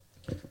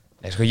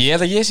Nei, sko, ég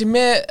held að ég sé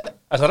með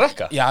Er það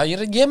rekka? Já, ég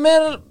er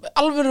með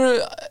alvöru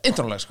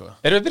intrónuleg, sko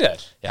Erum við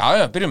byrjaðir?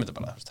 Já, byrjum þetta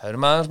bara Það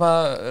erum aðeins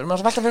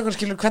að velta fyrir ykkur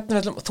skilur hvernig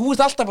við ætlum Þú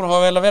ert alltaf bara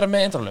að vel að vera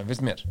með intrónuleg,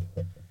 finnst mér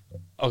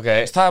Ok,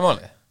 Það er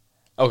málið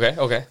ok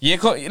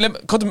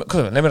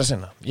Leif mér að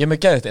sinna Ég er með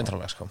geðið þetta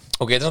intrónuleg, sko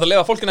Ok, þetta er samt að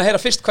leifa fólkinu að heyra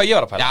fyrst hvað ég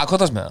var að pæla Já, hvað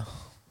það með það?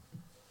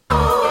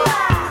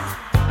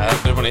 Það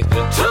er bara nýtt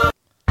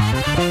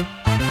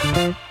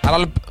Það er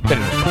alveg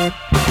byrjun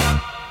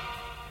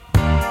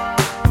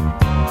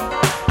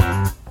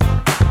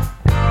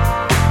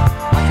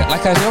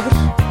Lækka þessi okkur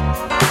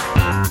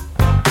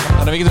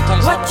Þannig að við getum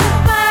talað saman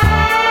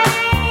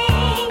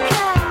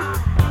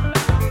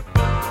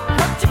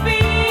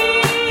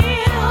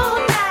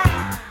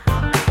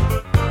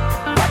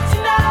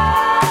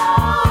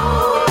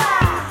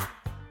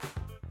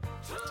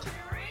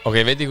Ok,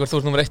 ég veit ekki hvort þú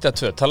ert nummer 1 eða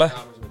 2, tala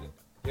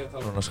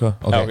Svona, sko,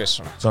 ok, Já, ok,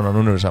 svona,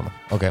 núna erum við saman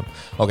Ok,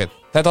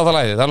 þetta á það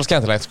lagið, það er alveg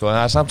skemmtilegt, sko En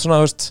það er samt svona,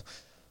 þú veist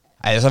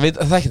það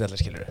er ekki allir,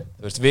 skilur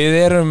Þú veist, við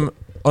erum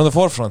on the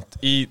forefront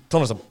í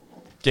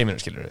tónlistargeiminu,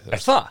 skilur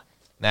Er það?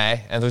 Nei,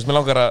 en þú veist, mér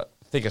langar að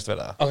þykjast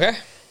vera það Ok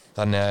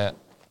Þannig að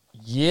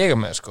ég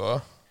er með, sko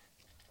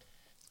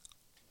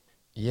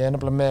Ég er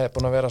nefnilega með,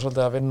 búin að vera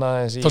svolítið að vinna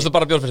eins í Tókstu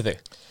bara bjór fyrir þig?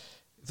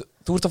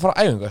 Þú ert að fara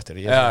á æfingu eftir,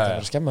 ég er að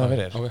vera að skemma það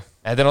fyrir okay.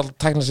 En þetta er alltaf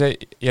tækna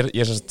sig, ég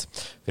er sérst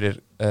fyrir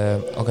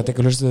okkar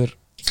diggur hlustuður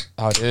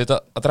Það er auðvitað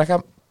að drekka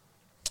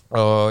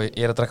Og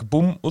ég er að drekka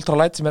Boom Ultra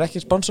Light sem er ekki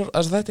sponsor að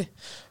þessu þætti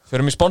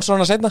Förum í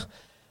sponsorana seinna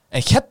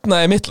En hérna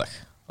er mitt lag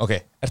Ok,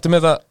 ertu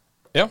með það?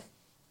 Já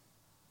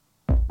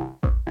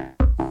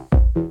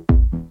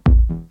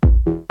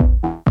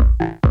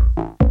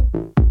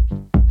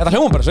Þetta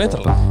hljóma bara svo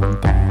eintralag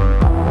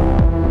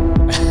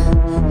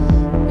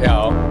Já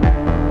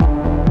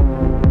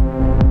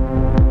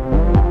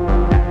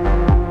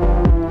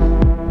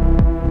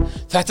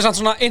Þetta er samt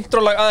svona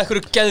introlag að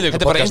einhverju geðveiku podcasti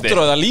Þetta er bara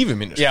introið að lífi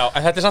mínu Já,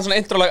 en þetta er samt svona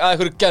introlag að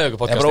einhverju geðveiku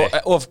podcasti Það er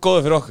bara of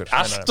góðu fyrir okkur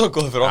Allt of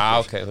góðu fyrir okkur Já,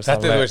 ok, Þetta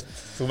er, þú veist,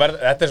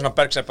 þetta er svona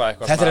bergseppa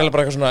eitthvað Þetta er eiginlega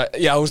bara eitthvað svona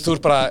Já, þú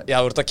ert bara, já,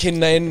 þú ert að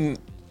kynna inn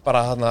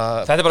Bara þarna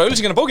Þetta er bara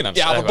auglýsingin af bókin hans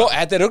Já,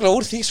 þetta er auðvitað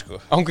úr því,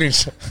 sko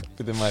Ángríns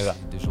Býtum maður það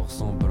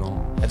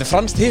Þetta er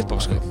franskt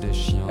hiphop, sko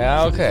Já,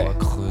 ok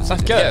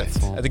Samt geðveikt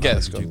Þetta er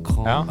geðveikt,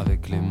 sko Já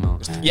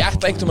Ég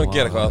ætla einhvern veginn að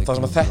gera eitthvað Það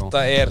sem að þetta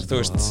er, þú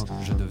veist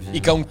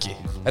Í gangi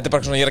Þetta er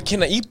bara svona, ég er að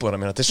kynna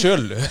íbúðuna mína til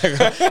sölu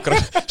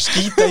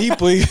Skýta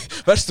íbúð í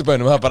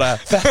Vesturbænum Það er bara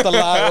þetta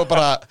lag og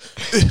bara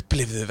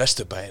upplifðu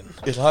Vesturbæn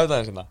Ég ætla að hafa það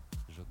eins og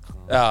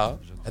Já,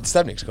 þetta er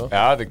stefning, sko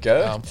Já, þetta er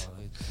geðveikt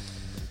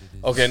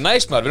Ok,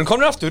 næs maður, við erum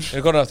komin aftur Við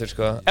erum komin aftur,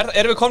 sko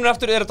Erum við komin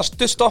aftur, er þetta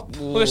stuðstopp,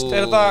 þú veist,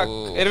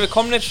 erum við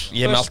komnir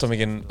Ég er með alltaf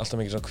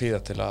mikið svona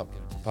kvíða til að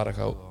fara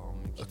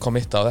eitthvað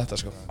committa á þetta,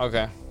 sko Ok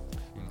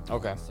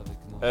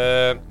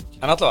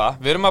En allavega,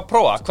 við erum að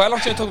prófa, hvað er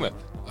langt sem við tókum upp?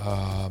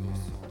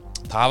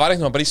 Það var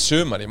einhvern veginn bara í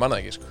sumar, ég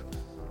manna ekki, sko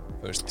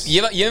Þú veist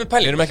Ég er með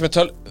pæling Við erum ekki með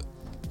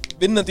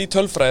vinnandi í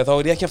tölfræði, þá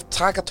er ég ekki að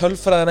taka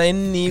tölfræðina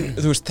inn í,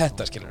 þú veist,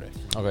 þetta, skilur við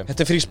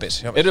Þetta er free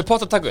space Erum við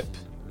pott að taka upp?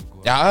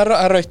 Já, það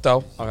er rautt á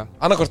okay.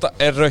 Annarkvort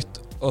er rautt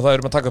og það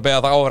erum að taka upp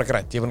eða það á að vera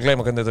grænt Ég er búin að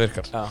gleyma hvernig þetta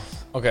virkar Já,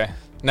 ok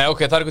Nei, ok,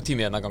 það er eitthvað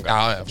tími hérna að ganga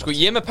Já, Sko,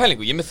 ég er með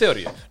pælingu, ég er með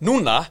þeoríu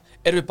Núna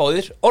erum við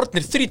báðir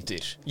orðnir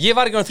 30 Ég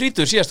var ekki orðin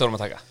 30 síðast árum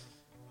að taka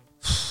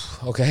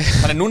Ok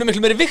Þannig núna er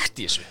miklu meiri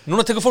vikt í þessu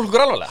Núna tekur fólk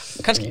okkur alvarlega,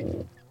 kannski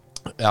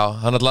Já,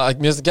 hann alltaf,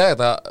 mér finnst ekki að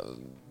þetta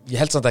Ég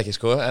held samt ekki,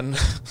 sko, en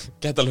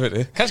geta alveg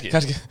verið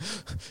Kannski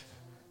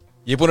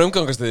Ég er búin að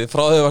umgangast þið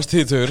frá þegar varst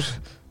títur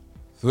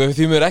Þú hefur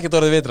því mér ekkert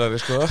orðið vitrari,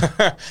 sko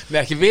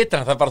Nei, ekki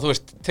vitrari, það er bara, þú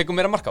veist, tekum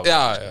mér að marka á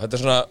Já, þetta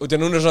er svona, út í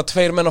að núna er svona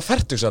 2 menn á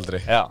fertugsaldri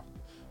Já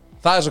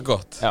Það er svo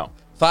gott Já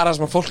Það er það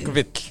sem að fólk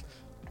vill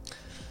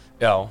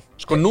Já,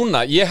 sko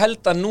núna, ég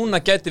held að núna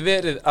gæti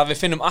verið að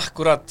við finnum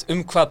akkurat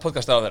hvað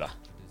podcast það á að vera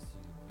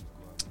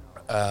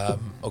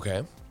Ok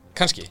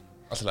Kannski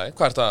Alltaf lagi,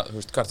 hvað er það, þú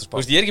veist, hvað er það spá? Þú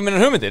veist, ég er ekki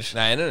með hugmyndir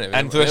Nei,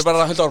 En þú við veist- erum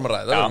bara að hölda orma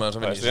ræð Já,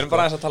 við erum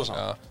bara aðeins að tala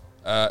saman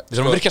Við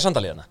erum að virkja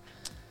sandalið hérna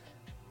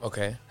Ok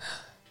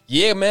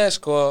Ég er með,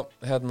 sko,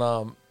 hérna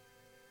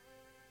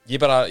Þú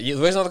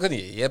veist náttúrulega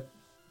hvernig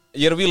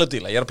ég er að víla og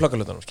díla, ég er að plugga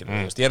hlutunum, skilur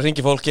Ég er að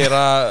hringi fólk, ég er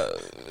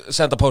að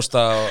senda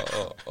pósta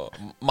og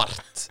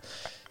margt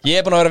Ég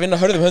er búin að vera að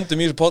vinna hörðum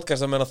höndum í þessu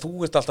podcast meðan að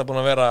þú ert alltaf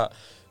búin að vera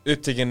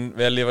upptekinn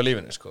við að lifa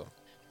lífinu, sko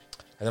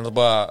Þetta er náttúrulega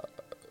bara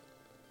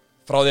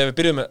frá því að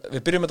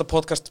við byrjum þetta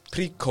podcast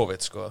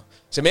pre-covid, sko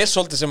sem er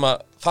svolítið sem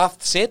að það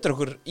setur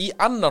okkur í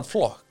annan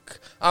flokk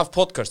af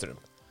podcasturum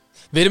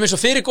Við erum eins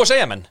og fyrir góð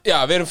segja-menn Já,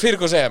 við erum fyrir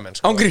góð segja-menn,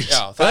 sko Án gríns,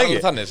 Já, það er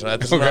alveg þannig, svona,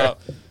 þetta er svona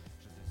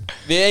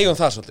Við eigum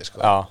það svolítið, sko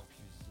Já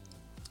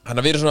Þannig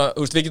að við erum svona,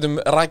 þú veist, við getum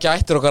rækja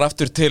ættir okkar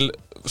aftur til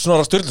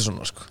Snorra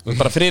Sturlusonar, sko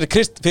bara fyrir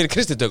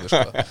Kristitöku,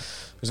 sko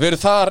Þú veist, við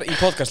erum þar í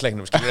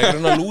podcastleiknum, skilur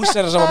einhverjum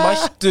lúsera sem að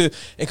mættu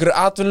einhverju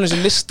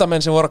atvinnuleysi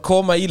listamenn sem voru að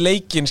koma í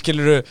leikinn,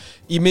 skilur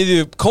í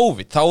miðju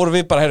COVID þá vorum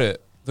við bara, heyrðu,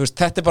 þú veist,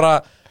 þetta er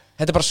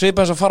bara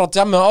svipað eins og fara á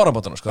djammi á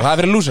áramótunum, sko það er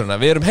fyrir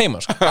lúserina, við erum heima,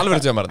 sko, alveg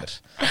verið djamarnir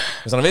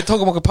Þannig að við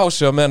tókum okkur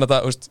pásu og meðan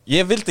þetta, þú veist,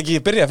 ég vildi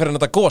ekki byrja fyrir en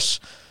þetta gos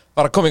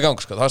var að koma í gang,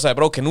 sko þá sagði ég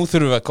bara, ok, nú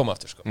þurfum við að koma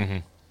aftur, sko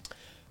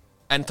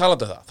En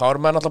talandi það, þá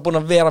erum maður náttúrulega búin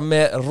að vera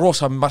með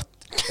rosa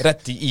margt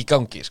reddi í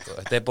gangi, sko.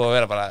 Þetta er búin að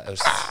vera bara, þú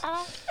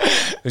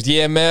veist, ég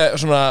er með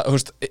svona, þú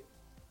veist,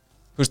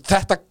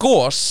 þetta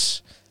gos,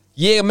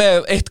 ég er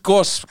með eitt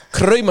gos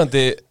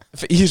kraumandi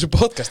í þessu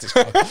podcasti,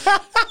 sko.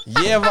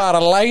 Ég var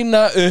að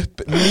læna upp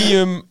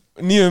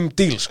nýjum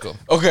díl, sko.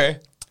 Ok,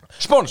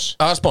 spons.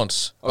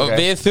 Spons. Okay. Og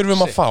við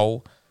þurfum að fá,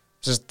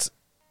 sérst,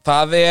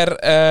 það er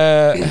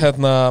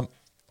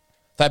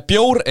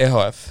Bjór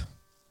EHF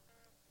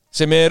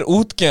sem er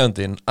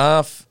útgefandinn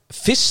af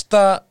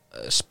fyrsta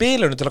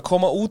spilinu til að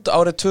koma út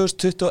árið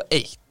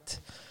 2021.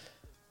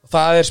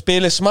 Það er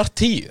spilið Smart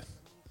 10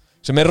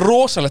 sem er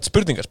rosalegt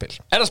spurningaspil.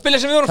 Er það spilið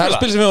sem við vorum að spila? Það er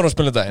spilið sem við vorum að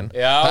spila daginn.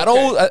 Já,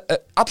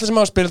 allir sem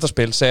hafa spilað það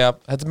spil segja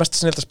þetta er mest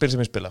snillta spil sem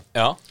ég spila.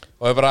 Já.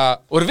 Og ég bara...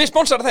 Og erum við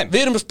sponsorar þeim?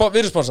 Við erum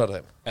sponsorar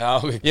þeim. Já,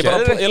 ok. Ég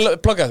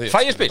pluggaði því.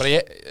 Fæ ég spil?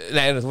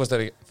 Nei, þú veist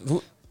það ekki.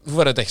 Þú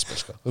verður þetta ekki spil,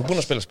 sko. Þú er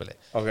búin að spila spili.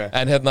 Ok.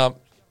 En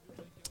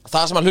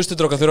það sem að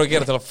hlustendur okkar þurfa að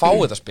gera til að fá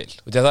þetta spil,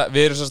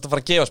 við erum sérst að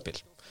fara að gefa spil,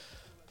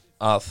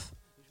 að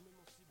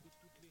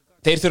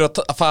þeir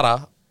þurfa að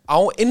fara á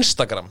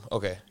Instagram,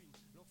 ok,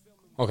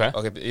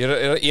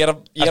 ég er að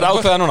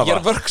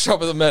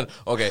workshopa það með,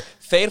 ok,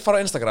 þeir fara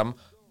á Instagram,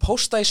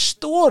 posta í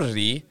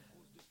story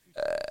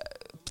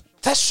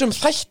þessum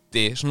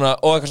þætti svona,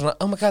 og eitthvað svona,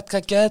 oh my god,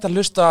 hvað getur þetta að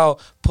hlusta á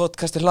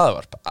podcasti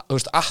hlaðvarp, þú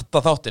veist,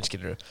 atta þáttinn,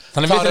 skilur þú.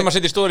 Þannig við þurfum að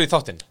setja í story í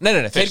þáttinn.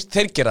 Nei,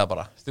 þeir gera það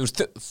bara. Þú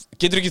veist,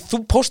 getur ekki þú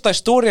posta í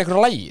story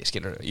eitthvað lægi,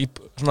 skilur þú, í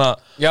svona...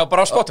 Já,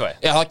 bara á Spotify.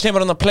 Já, það kemur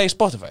hann að play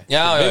Spotify.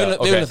 Já, við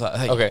viljum það, það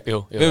ekki. Ok, jú,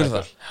 við viljum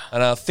það.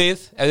 Þannig að ef þið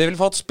viljum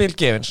fá þetta spil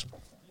gefins,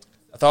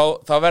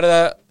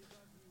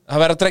 þá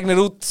verða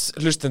dregnir út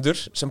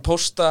hlustendur sem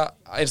posta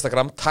á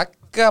Instagram,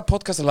 tagga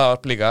podcasti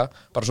hlaðvarp líka,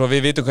 bara svo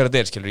við vitum hvað þetta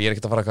er, skilur, ég er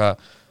ekkert að fara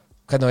eitthvað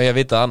hvernig var ég að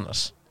vita það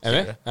annars.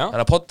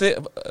 Þannig að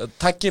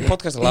taggið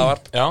podcasti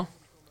hlaðvarp,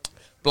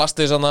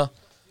 blastið svona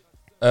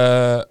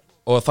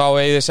og þá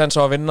eigið þið sens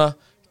á að vinna.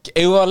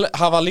 Eigum við að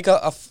hafa líka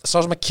að sá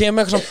sem að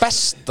kemur eitthvað svona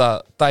besta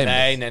dæmi.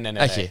 Nei.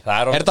 Ekki.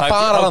 Er þetta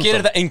bara random? Þá gerir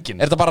þetta enginn.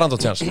 Er þetta bara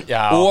random chance?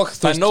 Já, og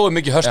það er nógu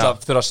mikið hörsla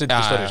fyrir að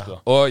setja í story, sko.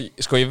 Og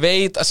sko, ég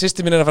veit að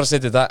systir mín er að fara að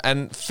setja þetta, en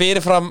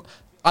fyrirfram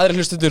aðri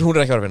hlustundur, hún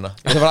er ekki að vinna.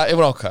 Ég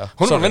var ákvæða.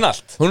 Hún er að vinna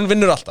allt? Hún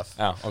vinnur alltaf.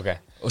 Já, ok.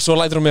 Og svo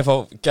lætur hún mig fá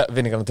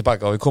vinningarna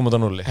tilbaka og við komum út á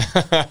nulli.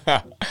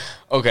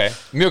 Ok,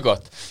 mjög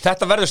gott.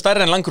 Þetta verður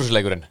stærri en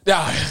langkrúsleikurinn. Já,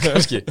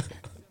 kannski.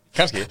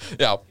 Kannski?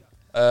 Já,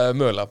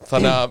 mögulega.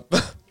 Þannig að...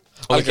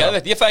 Og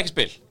ég fæ ekki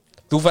spil.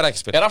 Þú fær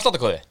ekki spil. Er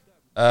afsláttakóði?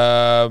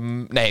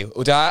 Nei,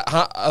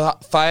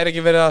 það er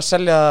ekki verið að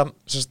selja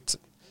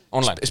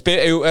online.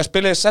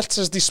 Spilið er selt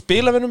sérst í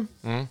spilavinum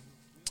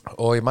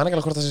og ég man ekki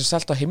alveg hvort það sé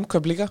selt á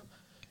Heimkaup líka.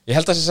 Ég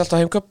held að það sé selt á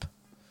Heimkaup.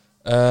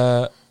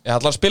 Ég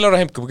ætla að spila á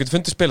Heimkaup, þú getur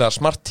fundið spilaðar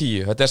Smart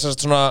 10. Þetta er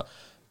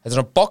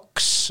svona box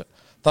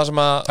það sem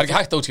að... Það er ekki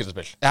hægt að útskýra þetta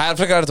spil. Það er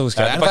frekar hægt að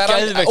útskýra. En það er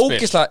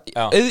ógeðslega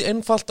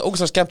einfalt,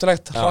 ógeðslega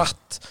skemmtilegt,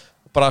 hratt,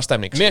 bara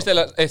stemning. Mér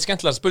finnst eitt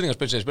skemmtilega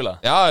spurningarspil sem ég spilaði.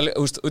 Já,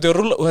 og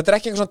þetta er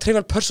ekki eitthvað svona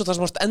trivial pursuit þar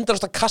sem mást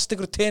endast að kasta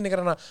ykkur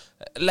teningar en að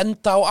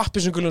lenda á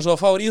appisungulum svo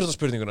að fáir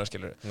íþróttaspurninguna,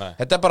 skilur.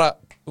 Þetta er bara,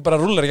 þú bara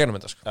rúllar í gegnum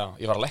þetta, sko. Já,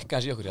 ég var að lekka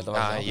hans í okkur, ég held að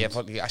var ég er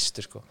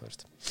æstur, sko, þú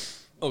veist.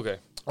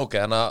 Ok,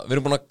 þannig að við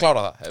erum búin að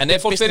klára það. En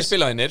ef fólk fyrir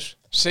spilavinnir,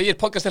 segir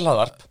podcast til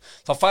hlaðvarp,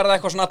 þá færa það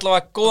eitthvað svona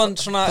allavega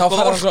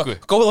góða orku.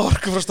 Góða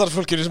orku frá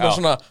starfsfólkinu sem er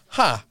svona,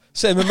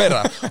 segðu mér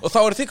meira. Og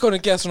þá er þið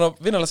komin gett svona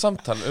vinnalegt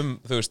samtal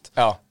þú veist,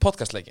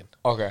 podcastleikin.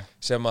 Ok.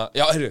 Sem að,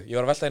 ég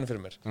var að velta einu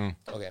fyrir mér.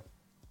 Ok.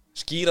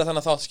 Skýra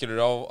þennan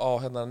þáttskilur á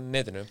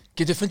netinu.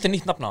 Getur við fundið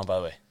nýtt nafn á hann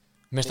bæði?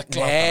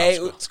 Nei,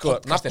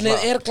 sko,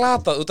 nafnið er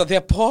glatað út af því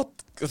að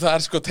það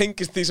er sko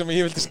tengist því sem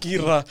ég vildi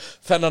skýra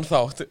þennan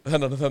þátt,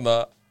 hennan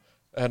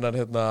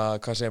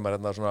hvað segir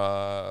maður, svona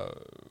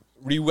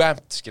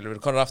revamped, skilur,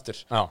 við konar aftur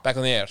back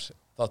on the air,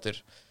 þáttur.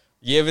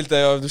 Ég vildi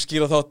að þú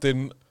skýra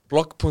þáttinn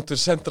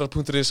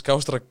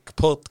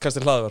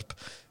blog.central.is/podcastir hlaðvarp,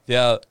 því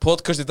að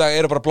podcast í dag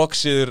eru bara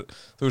bloggsíður,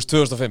 þú veist,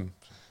 2005.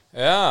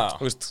 Já.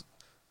 Þú veist,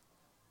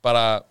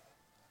 bara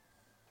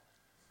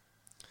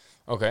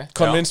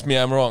convince me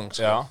I'm wrong,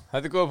 sko. Já,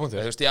 þetta er góða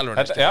punktur. Þú veist, í alveg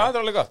Já, þetta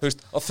er alveg gott. Þú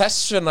veist, og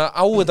þess vegna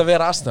á þetta að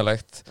vera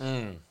asnalegt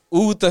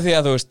út af því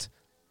að, þú veist,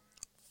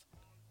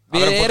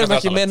 við erum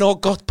ekki með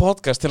nóg gott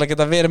podcast til að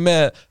geta verið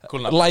með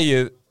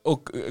lagið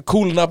og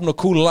cool nafn og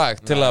cool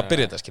lag til að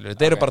byrja þetta, skilur.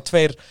 Þetta eru bara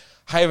tveir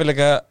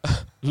hæfilega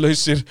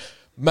lausir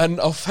menn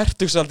á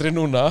fertugsaldri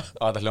núna.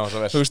 Þetta hljómar svo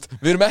vel. Þú veist,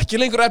 við erum ekki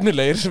lengur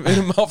efnilegir, við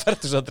erum á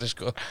fertugsaldri,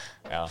 sko.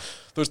 Já.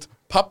 Þú veist,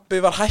 pabbi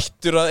var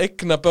hættur að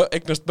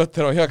eignast börn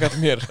þegar hann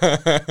hjákat mér.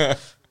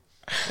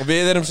 Og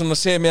við erum svona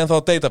semi ennþá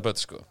að deyta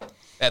börn, sko.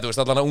 Eða, þú veist,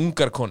 allan að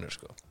ungar konur,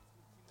 sko.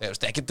 Þú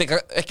veist,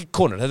 ekki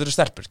konur, þetta eru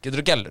stelpur, getur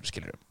þú gellur,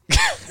 skilur.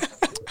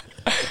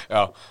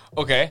 Já,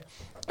 ok.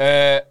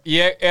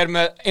 Ég er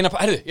með eina...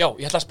 já,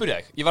 ég ætla að spyrja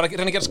þig. Ég var að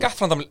reyna að gera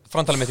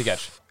skattframtalið mitt í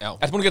gær. Já.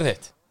 Ertu búin að gera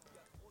þitt?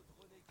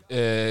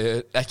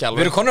 Ekki alveg.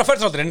 Við erum konur á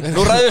ferðsaldurinn,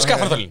 nú ræðum við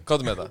skattframtalið. Hvað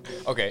með þetta?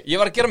 Ok, ég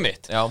var að gera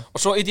mitt. Já. Og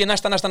svo íti ég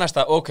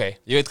næsta, ok.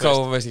 Ég veit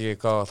veist ekki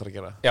hvað það ætlar að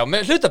gera. Já,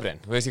 með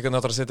hlutabrinn. Þú veist ekki hvernig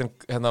það ætlar að setja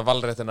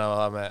valréttina á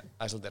það með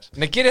Icelandair.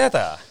 Nei, gerir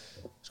þetta?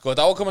 Sko,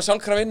 þetta ákoma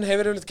sjálfkrafinn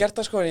hefur yfirleitt gert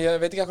það, sko, en ég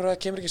veit ekki hvað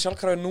það kemur ekki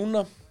sjálfkrafinn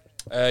núna.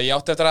 Ég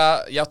átti eftir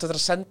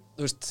að senda,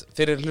 þú veist,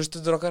 fyrir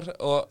hlustundur okkar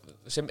og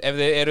sem ef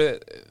þið eru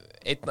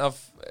einn af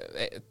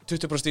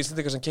 20%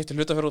 íslendingar sem keypti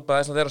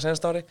hlutafjárútboð Icelandair á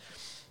seinasta ári,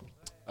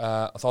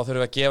 þá þurfum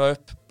við að gefa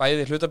upp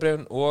bæði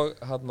hlutabréfin og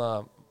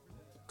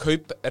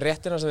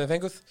kaupréttina sem þið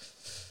fenguð.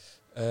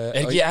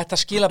 Ekki þetta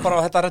skila bara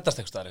á þetta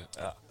reddast eitthvað staðar?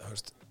 Já, þú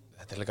veist,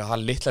 þetta líka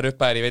það litlar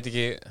uppæðir, ég veit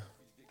ekki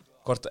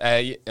hvort,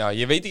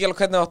 ég veit ekki alveg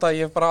hvernig átt að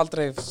ég hef bara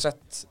aldrei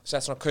sett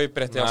svona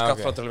kauprétti á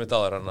skattframtölum mitt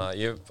áður, en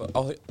ég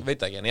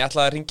veit ekki, en ég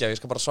ætlaði að ringja, ég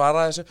skal bara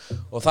svara þessu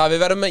og það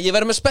ég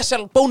verðum með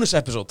special bonus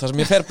episode, þar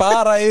sem ég fer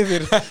bara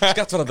yfir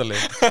skattframtölum.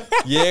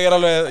 Ég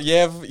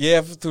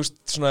hef, þú veist,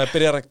 svona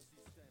byrjar að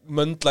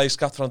möndla í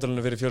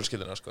skattframtölunum fyrir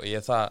fjölskylduna, sko,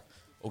 ég það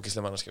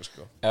ógeðslega manneskja,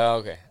 sko. Já,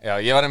 ok, já,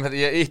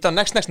 ég ítti á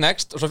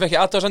next og svo fekk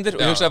ég aðtöðsendir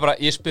og ég hugsaði bara,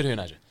 ég spyr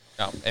hérna þessu.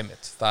 Já,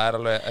 einmitt, það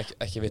alveg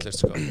ekki vitlaust,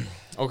 sko.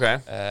 Ok.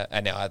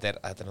 En já, þetta er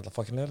náttúrulega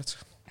fucking leiðilegt,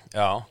 sko.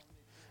 Já.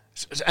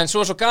 En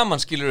svo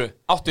gaman, skilurðu,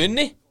 áttu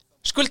inni,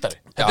 skuldari.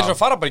 Þetta er svo að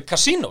fara bara í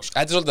kasínó, sko.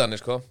 Þetta er svolítið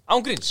þannig, sko.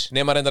 Án gríns.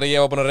 Nema reyndar að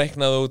ég var búin að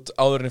reikna það út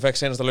áður en ég fekk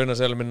seinasta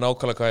launaseðlum minn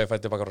nákvæmlega hvað ég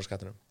fætti baka á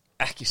skattinum.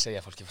 Ekki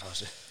segja fólki frá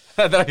þessu.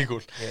 Þetta er ekki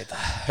cool. Ég veit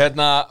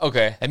það. Ok.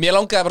 En mér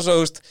langaði bara svo,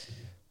 þú veist,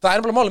 það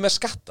er bara málið með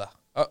skatta.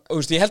 Þú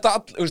veist, ég held að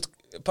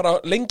bara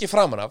lengi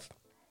framan af,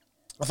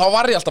 og þá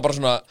var ég alltaf bara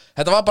svona,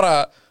 þetta var bara,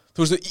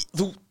 þú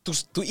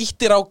veist, þú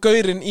íttir á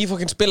gaurinn í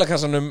fokkin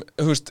spilakassanum,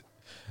 þú veist,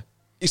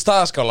 í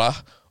staðaskála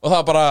og það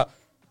var bara,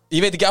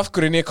 ég veit ekki af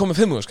hverju en ég kom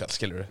með 5.000 skall,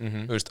 skilur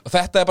þú veist, og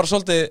þetta er bara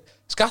svolítið,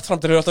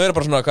 skattframtir hefur alltaf verið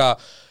bara svona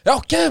eitthvað, já,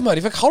 geð maður,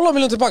 ég fekk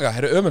 500.000 tilbaka,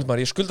 herru ömöld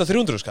maður, ég skulda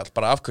 300 skall,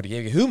 bara af hverju,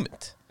 ég hef ekki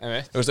hugmynd,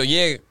 þú veist, og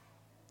ég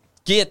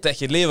get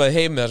ekki lifað í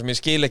heimi þar sem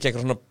ég skil ekki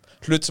eitthvað svona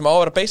hlut sem á að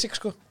vera basic,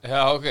 sko.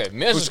 Já, ok,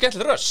 mér er svo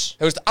skemmtilegt röss.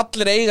 Þú veist,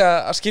 allir eiga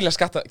að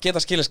geta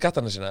skilja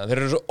skattarna sína. Þeir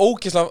eru svo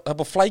ógeðslega, það er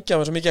búið að flækja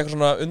með svo mikið eitthvað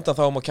svona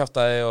undanþáum og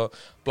kjaftaði og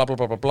bla bla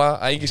bla bla bla,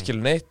 að ekki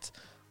skilja neitt.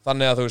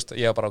 Þannig að þú veist,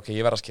 ég var bara, ok,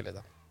 ég verð að skilja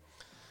þetta.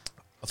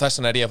 Og þess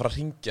vegna er ég að fara að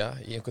hringja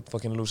í einhvern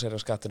fokkin lúseri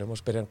á skattinum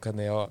og spyrja hann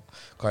hvað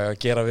ég að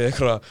gera við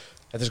eitthvað.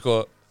 Þetta er sko,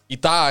 í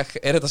dag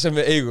er þetta sem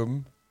við eigum,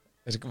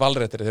 þessi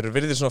valréttir, þeir eru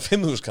virðið svona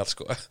 5.000 skall,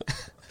 sko.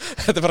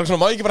 Þetta er bara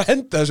svona, má ekki bara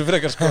henda þessu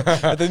frekar, sko.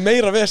 Þetta er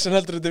meira vesen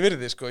heldur þetta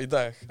virðið, sko, í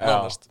dag,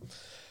 nánast.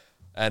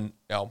 En,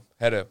 já,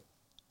 herru,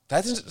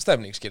 þetta er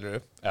stemning, skilur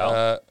við.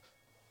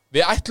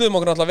 Við ætluðum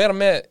okkur náttúrulega að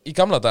vera með í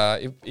gamla daga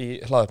í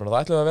hlaðarpinu,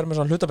 það ætluðum við að vera með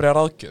svona hlutabréfa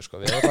ráðgjöf, sko.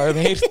 Við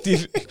höfum heyrt í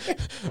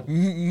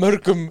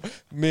mörgum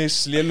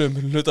mislélum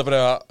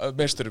hlutabréfa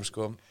meisturum,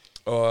 sko.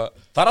 Og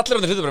það er allir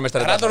orðin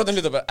hlutabréfameistari. Það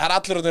er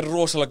allir orðin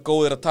rosalega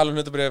góðir að tala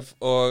hlutabréf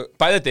og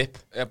bæði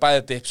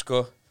dip, sko.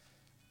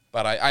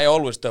 Bara I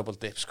always double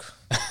dip, sko.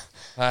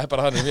 Það er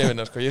bara þannig ég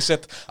vinna, sko. Ég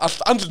set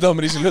allt andlitið á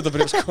mér í þessi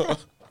hlutabréf, sko.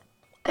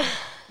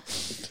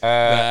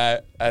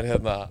 Nei, en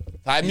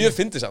það er mjög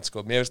fyndið samt,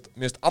 sko. Mér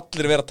finnst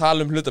allir vera að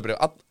tala hlutabréf.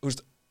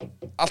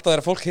 Alltaf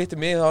þegar fólk hittir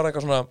mig, þá er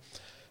eitthvað svona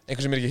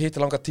einhver sem ekki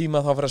hittir langa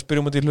tíma, þá fyrir að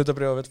spyrja út í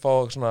hlutabréf og vil fá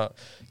svona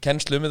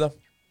kennslu þetta.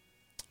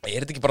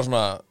 Er þetta ekki bara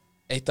svona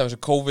eitt af þessu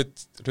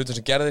COVID-hlutum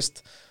sem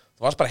gerðist?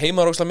 Þú varst bara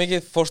heima rókslega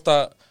mikið,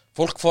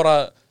 fólk fór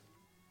að,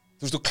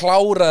 þú veist, þú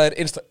kláraðir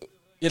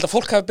ég held að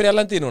fólk hafi byrjað að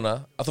lenda í núna,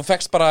 að þú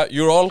fekkst bara,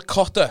 you're all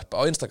caught up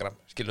á Instagram,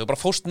 skilur, þú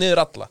bara fóst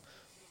niður alla.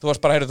 Þú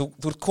varst bara, heyrðu,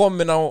 þú ert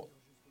komin á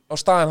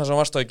staðinn þar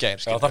sem varst á í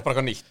gær, skilur. Já, það er bara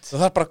eitthvað nýtt.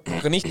 Það er bara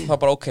eitthvað nýtt, þá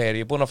bara, ok, ég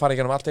er búin að fara í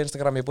gennum allt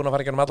Instagram, ég er búin að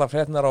fara í gennum allar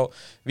fréttinar á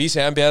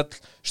Vísi,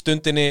 MBL,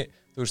 Stundinni,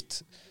 þú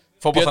veist,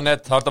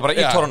 Fótbolta.net, þá er þetta bara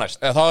í tóra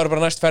næst. Þá er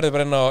bara næst ferðið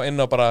bara inn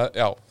á bara,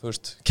 já, þú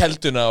veist,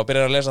 kelduna og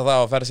byrjar að lesa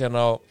það og ferð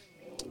síðan á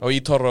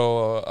Ítor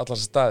og allar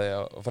þessar staði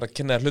og fer að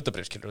kynna þér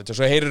hlutabréf, skilur. Og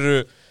svo heyrirðu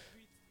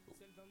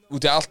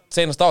út í allt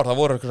seinast ár, það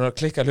voru eitthvað svona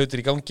klikkað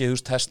hlutir í gangi, þú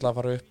veist, Tesla að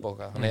fara upp og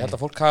hvað. Þannig ég held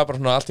að fólk hafa bara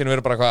svona allt í einu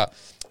verið bara eitthvað,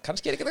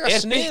 kannski er ekki eitthvað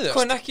sniðust.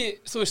 Bitcoin ekki,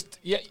 þú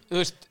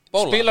veist,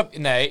 spila,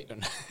 nei,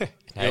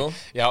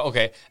 já, ok,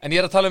 en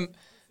ég er að tala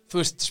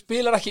þú veist,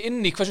 spilar ekki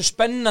inn í hversu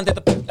spennandi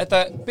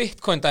þetta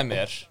Bitcoin dæmi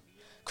er.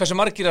 Hversu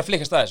margir er að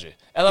flikast að þessu.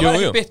 Ef það væri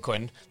ekki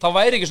Bitcoin, þá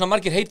væri ekki svona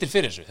margir heitir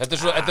fyrir þessu. Þetta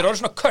er orðið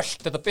svona költ,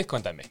 þetta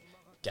Bitcoin dæmi.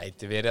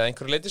 Gæti verið að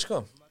einhverju leyti,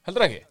 sko.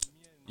 Heldur ekki?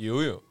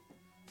 Jú.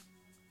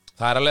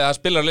 Það er alveg að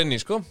spila alveg inn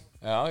í, sko.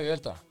 Já, ég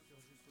held það.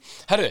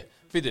 Herru,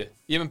 býtu,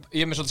 ég er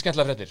með svolítið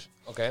skemmtilega fréttir.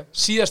 Ok.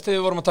 Síðast þegar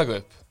við vorum að taka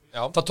upp,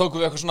 þá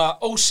tókum við eitthvað svona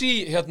OC,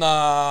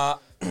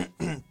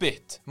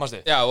 bit, manstu?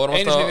 Já, vorum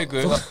alltaf... Einu sinni í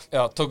viku,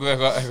 já, tókum við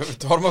eitthvað,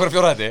 horfum okkur að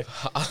fjóra þetta.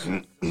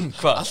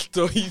 Hvað? Allt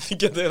og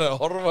íþingjandi að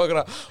horfa okkur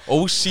að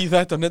OC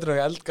þetta og netur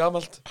eitthvað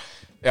eldgamalt.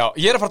 Já,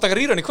 ég er að fara að taka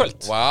rerun í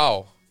kvöld.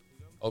 Vá.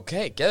 Ok,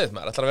 geðið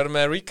maður. Ætlar að vera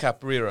með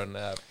recap rerun.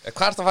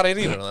 Hvað ert að fara í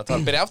rerun? Það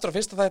var að byrja aftur á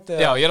fyrsta þætti?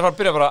 Já, ég er að fara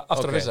að byrja bara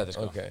aftur á fyrsta þætti,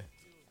 sko. Okay.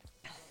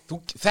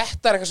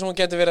 Þetta er eitthvað sem hún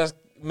getur verið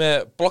með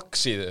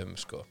bloggsíðu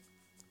sko.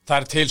 Það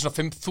er til svona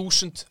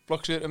 5.000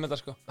 bloggsíður þetta,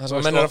 sko. Það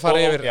sem menn er að fara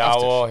yfir já,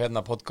 aftur. Já, og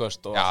hérna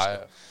podcast og já.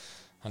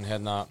 Hann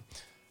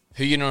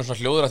huginn er svona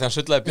hljóður að því hann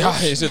sullaði björn. Já,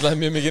 ég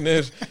sullaði mjög mikið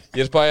niður.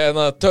 Ég er spæði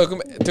hérna,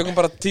 tökum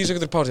bara 10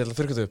 sekundur pási, ég ætla að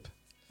þurrka þetta upp.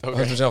 Og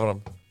það sjá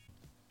fram.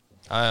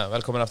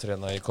 Velkomin aftur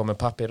hérna, ég kom með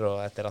pappír og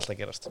þetta er alltaf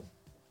að gerast.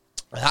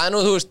 Það er nú,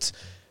 þú veist,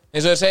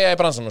 eins og þeir segja í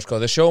bransanum, sko,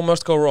 the show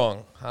must go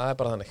wrong. Það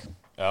bara þannig.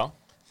 Já.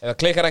 Ef það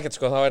klikkar ekkert,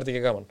 sko, þá þetta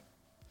ekki gaman.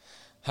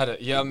 Herru,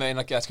 ég haf með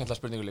eina gett skemmtilega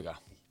spurningu líka.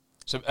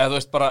 Eða þú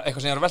veist bara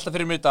eitthvað sem ég er að velta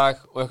fyrir mér í dag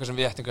og eitthvað sem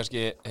við ættum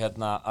kannski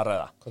að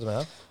ræða. Hvað með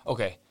það?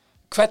 Ok,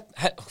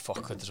 þetta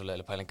er svo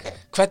leiðileg pæling.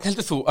 Hvern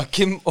heldur þú að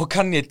Kim og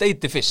Kanye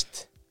deiti fyrst?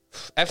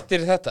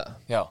 Eftir þetta?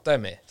 Já.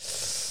 Dæmi.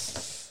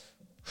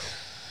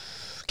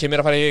 Kim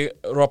að fara í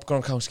Rob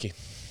Gronkowski.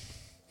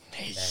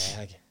 Nei,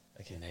 ekki.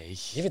 Nei.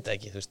 Ég veit það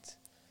ekki, þú veist.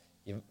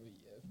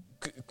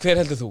 Hver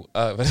heldur þú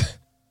að verða?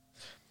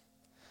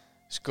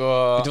 Sko...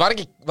 Var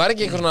ekki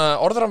eitthvað svona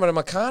orðramur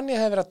að Kanye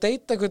hefði verið að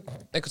deyta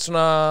eitthvað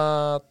svona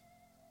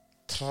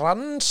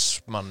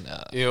transmann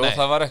eða? Jú,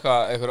 það var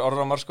eitthvað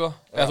orðramar, sko.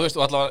 Eða þú veist,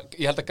 og allavega,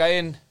 ég held að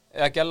gæinn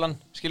eða gellan,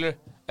 skilur,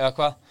 eða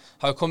hvað,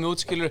 hafi komið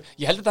út, skilur.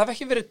 Ég held að það hafi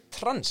ekki verið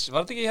trans,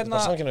 var þetta ekki hérna...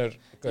 Það samkynnaður?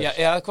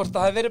 Já, hvort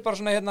það hafi verið bara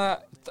svona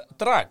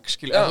drag,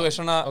 skilur, eða þú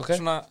veist,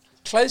 svona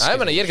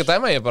klæðskilur. Nei, ég er ekki að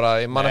dæma,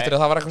 ég man eftir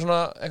að það var eitthvað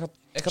svona...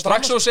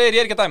 Strax þú segir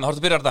ég er ekki að dæma, þá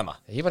ertu byrjar að dæma.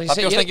 Ég bara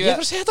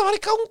segja þetta var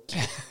í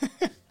gangi.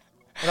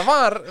 Það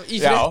var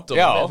í fréttum.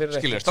 Já,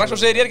 skilur, strax þú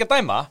segir ég er ekki að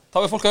dæma, þá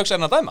er fólk að hugsa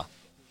að dæma.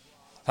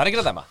 Það er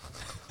ekki að dæma.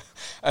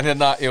 En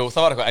jú,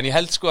 það var eitthvað. En ég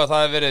held sko að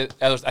það hefur verið,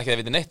 eða þú veist, ekki að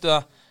viti neitt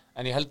það,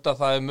 en ég held að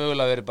það hefur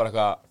mögulega verið bara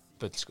eitthvað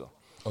bull, sko.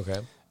 Ok.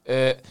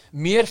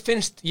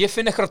 Ég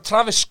finn eitthvað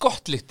Travis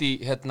Scott líkt í,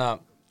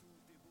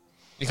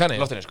 Í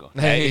Kanye? Loftinu, sko.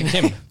 Nei,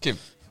 Kim.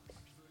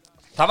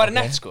 Það væri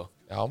nett, sko.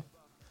 Já.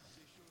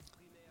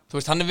 Þú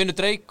veist, hann vinur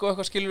Drake og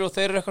eitthvað skilur og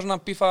þeir eru eitthvað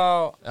svona bífa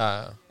og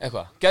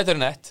eitthvað. Gæti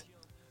verið nett.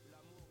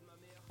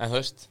 En þú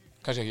veist,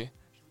 kannski ekki.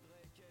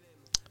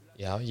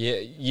 Já,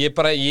 ég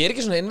er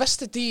ekki svona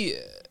invested í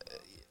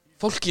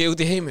fólki út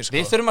í heimi, sko.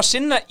 Við þurfum að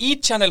sinna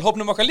E-channel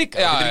hópnum okkar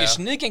líka. Við þurfum ekki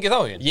sniðgengið þá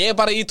hérna. Ég er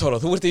bara E-Toro,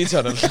 þú ert í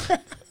E-channel.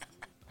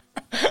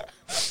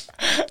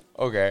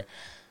 Ok.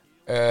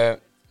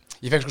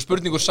 Ég fekk sko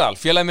spurningu úr sal.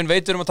 Félagi minn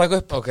veitur að taka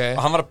upp. Okay.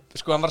 Og hann var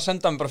að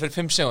senda mig bara fyrir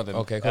 5 sekúndum.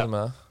 Ok, hvað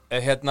með það?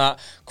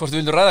 Hvort við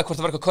viljum ræða hvort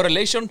það var eitthvað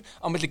correlation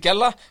á milli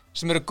gælla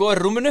sem eru góðir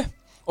í rúminu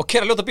og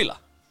keyra ljóta bíla.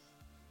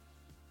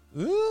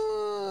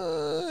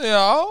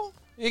 Já,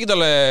 ég get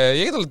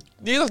alveg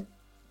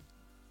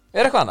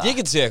Er eitthvað annað? Ég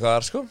get séð eitthvað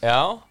þar, sko.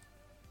 Já.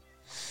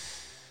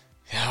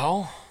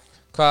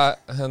 Hvað,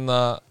 en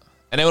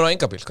ef hún á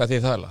enga bíl, hvað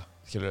þýðir það eiginlega?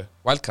 Skilur,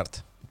 wildcard.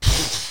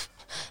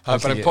 Það er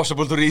bara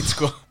impossible to read,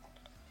 sko.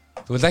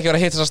 Þú vilt ekki vera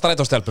að hitta þessar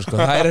strætóstelpur, sko.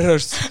 Það er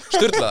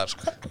sturlaðar,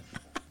 sko.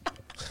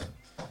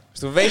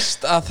 Þú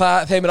veist að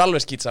þeim er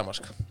alveg skít sama,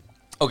 sko.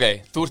 Ok,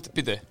 þú ert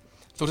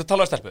að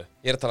tala um stelpu?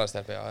 Ég er að tala um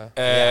stelpu, já.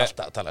 Ég er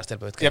alltaf að tala um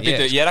stelpu.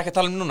 Ég er ekki að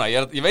tala um núna.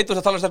 Ég veit þú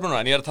ert að tala um stelpu núna,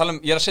 en ég er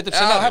að setja upp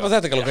scenario. Já,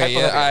 hypothetical, ok.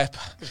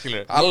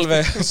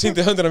 Alveg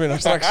sýndi höndina mína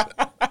strax.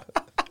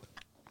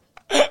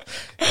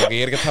 Ok,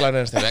 ég er ekki að tala um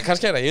neina stelpu.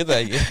 Kannski ég veit það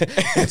ekki.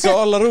 It's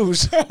all a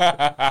ruse.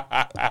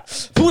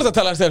 Þú ert að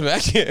tala um stelpu,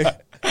 ekki ég.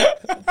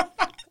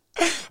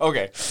 Ok,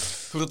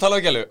 þú ert að tala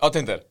um gælu á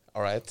Tinder.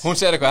 Alright. Hún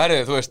segir eitthvað,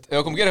 herri, þú veist, ef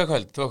þú kom að gera eitthvað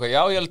kvöld, þú eitthvað, já,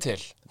 ég er alveg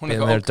til. Hún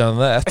Been there, done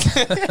that.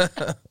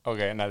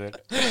 Ok, næður.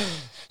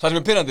 Það sem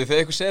er pirrandi,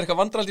 þegar eitthvað segir eitthvað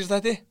vandraldi í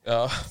þetta,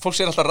 fólk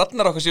segir alltaf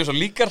radnar á hvað séu svo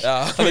líkar,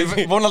 þannig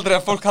ég von aldrei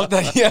að fólk haldi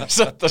að ég er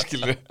satt að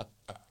skilju.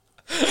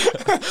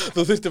 Þú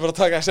þurfti bara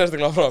að taka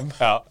sérstaklega fram.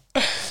 Já.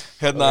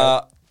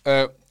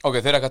 Ok,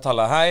 þeir eru eitthvað að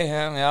tala,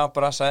 já,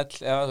 bara sæll,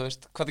 já, þú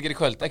veist, hvað það gerir í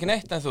kvöld? Ekki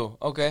neitt, en þú?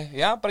 Ok,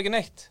 já, bara ekki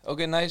neitt. Ok,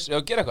 nice, já,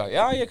 gera eitthvað.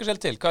 Já, ég eitthvað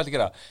selv til, hvað ætla að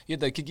gera? Ég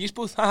veit að kikki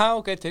ísbúð, haha,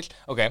 ok, til.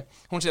 Ok,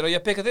 hún segir, og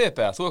ég peka þig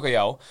upp eða? Þú eitthvað,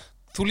 já.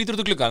 Þú lítur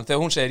út úr gluggann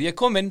þegar hún segir, ég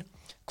kom inn,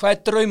 hvað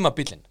er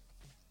draumabíllinn?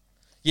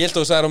 Ég held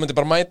að þú sagðir að hún myndi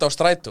bara mæta á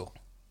strætó.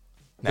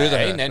 Nei,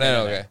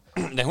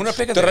 hún er að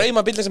peka þig.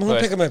 Draumabíllinn sem hún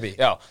pekar með upp í.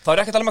 Já, þá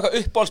er ekki að tala um eitthvað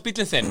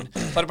uppáhaldsbíllinn þinn.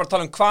 Það er bara að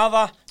tala um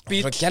hvaða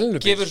bíll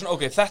gefur svona,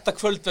 ok, þetta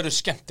kvöld verður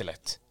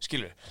skemmtilegt,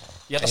 skilur.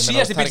 Ég held að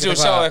síðast í bíl sem við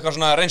sjá eitthvað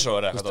svona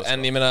reynsóður eitthvað. En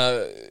ég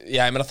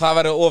meina það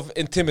væri of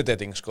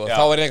intimidating, sko.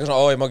 Þá er ég eitthvað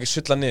svona, ég má ekki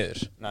sulla niður.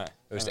 Nei.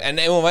 En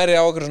ef hún væri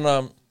á okkur svona,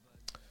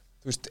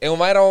 þú veist, ef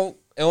hún væri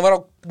á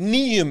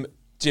nýjum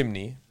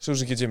Jimny,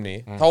 Suzuki Jimny,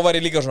 þá væri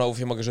ég líka svona,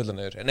 ég má ekki sulla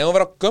niður. En ef hún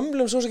væri á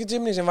gömlum Suzuki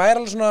Jimny sem væri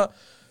alveg svona,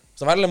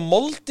 það væri alveg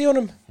mold í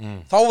honum,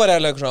 þá væri ég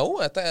alveg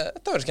svona,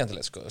 þetta verður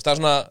skemmtilegt, sko. Það er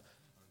svona,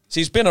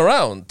 she's been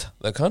around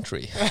the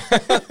country.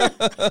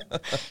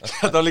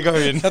 Þetta var líka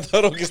huginn. Þetta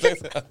var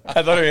ógeðslegt.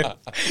 Þetta var huginn.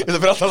 Þetta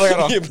fyrir alltaf að taka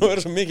ráð. Ég er búin að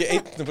vera svo mikið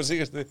einn upp á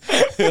síkastu.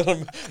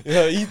 Ég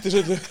hafði ítið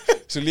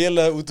svo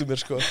lélega út um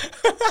mér, sko.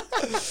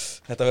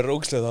 Þetta verður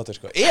ógeðslega þáttur,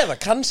 sko. Eða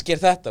kannski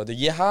er þetta,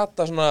 ég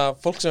hata svona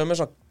fólk sem er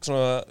með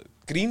svona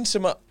grín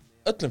sem að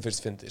öllum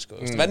fyrst fyndi, sko.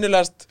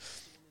 Venjulegast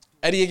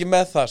er ég ekki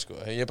með það, sko.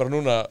 Ég er bara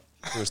núna,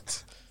 þú veist.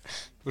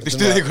 Þú ert í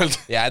stuði í kvöld.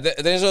 Já, þetta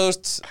er eins og, þú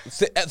veist,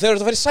 þegar þú ert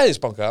að fara í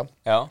Sæðisbanka.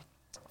 Já.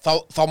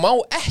 Þá má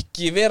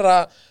ekki vera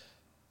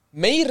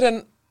meir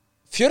en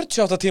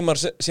 48 tímar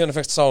síðan þú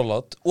fékkst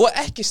sálátt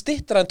og ekki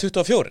styttra en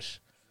 24.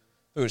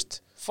 Þú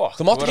veist.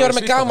 Þú mátt ekki vera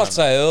með gamalt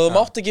sæði og þú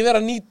mátt ekki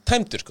vera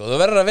nýtæmdur, sko. Þú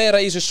verður að vera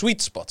í þessu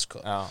sweet spot, sko.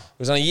 Þú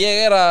veist, þannig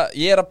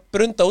ég er að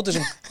brunda út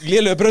þessum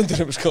lélegu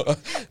brundurum, sko.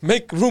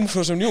 Make room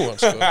for some new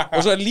ones, sko.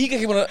 Og svo er líka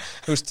ekki búin að,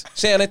 þú veist,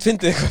 segja neitt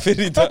fyndið eitthvað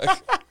fyrir í dag.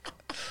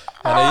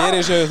 Þannig að ég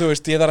eins og, þú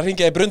veist, ég þarf að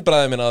hringja í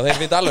brundbræðið minna og þeir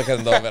veit alveg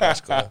hvernig það á að vera,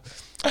 sko.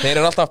 Þeir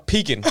eru alltaf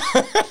píkinn.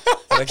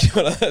 Það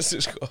kemur að þessu,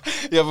 sko.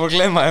 Ég var búin að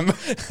gleyma þeim.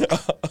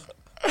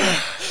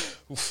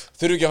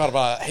 Þurfu ekki að fara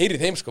bara að heyri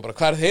þeim, sko, bara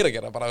hvað þeir að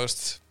gera, bara, þú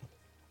veist.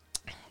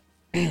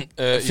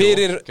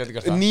 Fyrir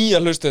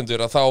nýja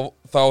hlustendur að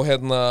þá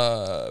hérna,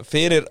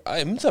 fyrir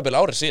það bil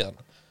árið síðan,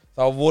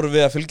 þá vorum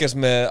við að fylgjast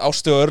með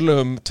ástu og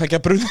örlögum tveggja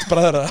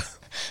brundbræðra.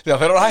 Já,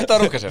 þeir voru að hætta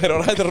að rúka sér. Þeir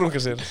voru að hætta að rúka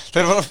sér.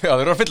 Þeir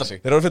voru að fylla sig.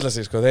 Þeir voru að fylla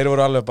sig, sko. Þeir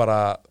voru alveg bara,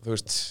 þú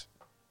veist,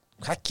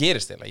 hvað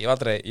gerist þeirra? Ég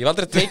hef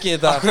aldrei tekið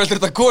þetta. Akkur heldur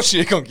þetta gósi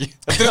í gangi?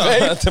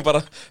 Þetta er bara,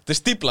 þetta er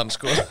stíplan,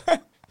 sko.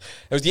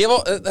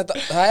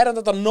 Það er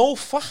þetta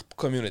no-fap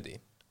community.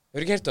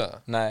 Hefur ekki heyrtu það?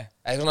 Nei.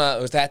 Svona,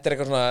 veist, þetta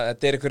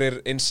er einhverjir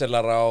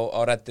inselar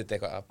á Reddit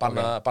eitthvað,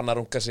 banna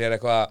runga sér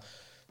eitthvað.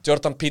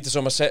 Jordan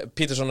Peterson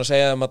að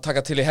segja þeim að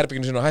taka til í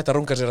herbygginu sínu og hætta að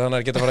runga sér þannig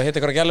að geta að fara að hitta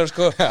eitthvað gælur,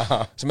 sko.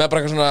 Sem er bara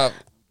eitthvað svona,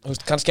 þú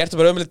veist, kannski ertu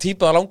bara ömuleg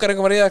típa og langar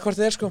eitthvað að ríða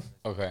hvort þið er, sko.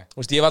 Okay. Þú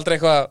veist, ég hef aldrei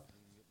eitthvað,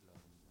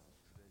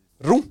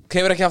 rung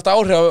hefur ekki haft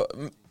áhrif á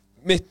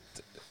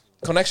mitt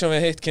connection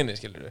við heitt kynni,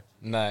 skilur við.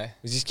 Nei.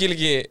 Þú veist, ég skil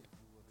ekki,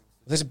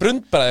 þessi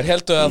brundbræður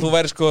heldur að þú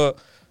væri, sko,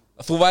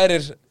 að þú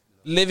værir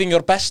living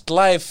your best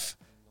life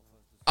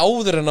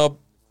áður en á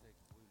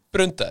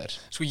brundaður.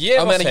 Sko ég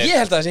hef ég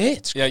held að það sé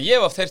hitt, sko. Já, ég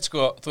hef þeirt,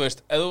 sko, þú veist,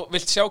 ef þú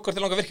vilt sjá hvort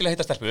þið langar virkilega að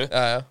hitta stelpu,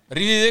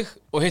 ríði þig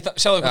og sjáðu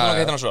hvort þið langar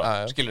að hitta hana svo,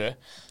 skilur við.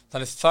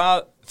 Þannig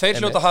þeir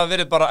hljóta hafa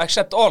verið bara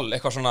accept all,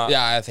 eitthvað svona.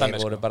 Já, þeir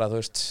voru bara, þú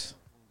veist,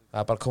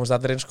 það bara komast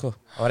allir inn, sko.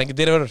 Það var engin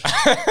dýrivörur.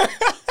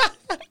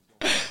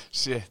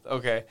 Shit,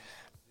 ok.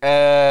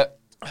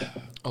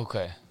 Ok,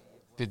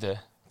 býtu.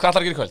 Hvað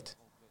ætlar að gera í kvöld?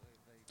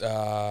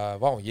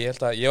 Vá, ég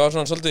held að, ég var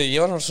svona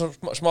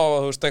smá,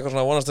 þú veist, eitthvað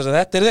svona vonast þess að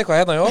þetta er eitthvað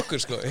hérna hjá okkur,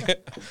 sko.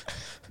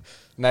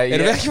 Nei,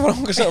 erum við ekki bara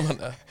unga saman?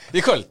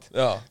 Í kvöld?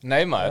 Já.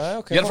 Nei, maður.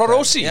 Okay, ég er frá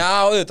Rósi. Já,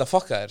 auðvitað,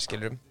 fokka þér,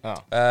 skilur.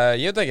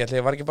 Ég veit ekki,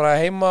 ég var ekki bara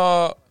heima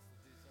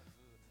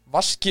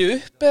vaski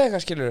upp eða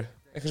eitthvað, skilur.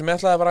 Eitthvað sem ég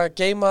ætlaði bara að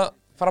geyma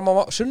fram á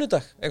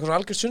sunnudag, eitthvað svona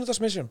algjörð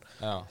sunnudagsmission.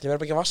 Ég verði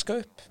bara ekki að vaska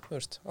upp, þú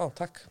veist.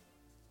 Takk.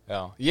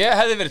 Já, ég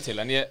hefði verið til,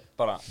 en ég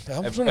bara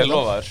er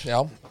lofaður. Já.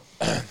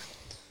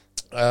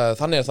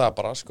 Þannig er það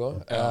bara, sko.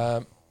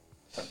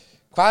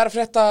 Hvað er að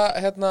frétta,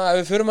 hérna, ef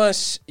við förum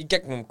aðeins í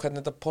gegnum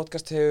hvernig þetta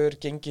podcast hefur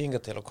gengið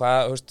hingað til og hvað,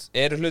 þú veist,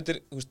 eru hlutir,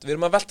 þú veist, við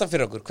erum að velta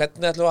fyrir okkur,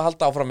 hvernig ætlum við að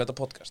halda áfram með þetta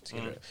podcast,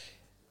 skilur við?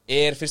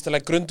 Er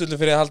fyrstulega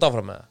grundvöllur fyrir að halda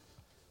áfram með það,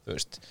 þú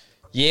veist?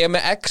 Ég er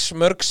með x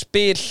mörg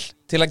spil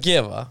til að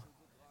gefa,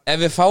 ef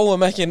við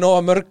fáum ekki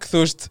nóga mörg, þú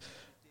veist,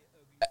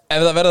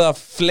 ef það verða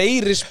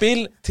fleiri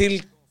spil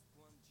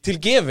til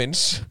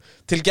gefins,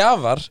 til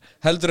gjafar,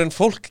 heldur en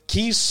fólk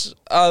kýs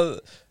að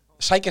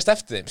sækjast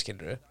eftir þeim,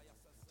 skilur við?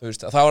 Þú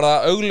veist, þá er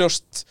það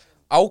augljóst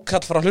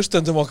ákall frá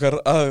hlustöndum okkar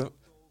að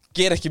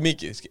gera ekki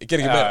mikið,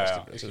 gera ekki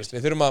meira, skilur við?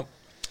 Við þurfum að...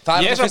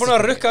 Ég er samt búin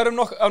að rukka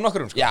af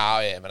nokkurum, sko. Já,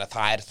 ég meina,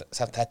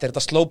 þetta er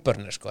þetta slow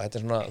burner, sko. Þetta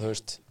er svona, þú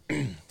veist...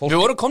 Við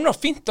vorum komin á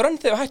fínt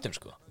rönn þegar við hættum,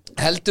 sko.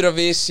 Heldur að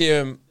við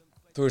séum,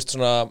 þú veist,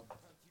 svona...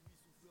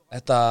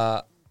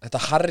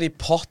 Þetta Harry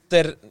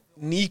Potter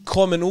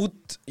nýkomin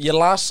út, ég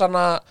las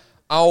hana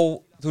á,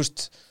 þú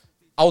veist,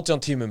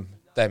 18 tímum.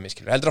 Dæmi,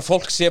 skilur. Heldur að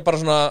fólk sé bara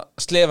svona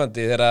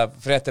slefandi þegar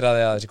fréttir að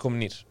þessi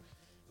komin nýr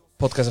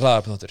podcast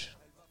hlaðarpþáttur.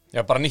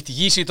 Já, bara nýtt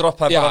Yeezy drop,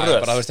 það er bara röð.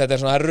 Já, bara, veist, þetta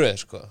er svona röð,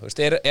 sko. Þú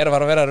veist, er að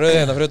fara að vera röð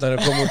hérna fyrir utan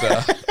þegar koma út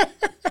eða?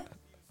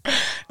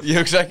 Ég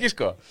hugsa ekki,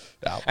 sko.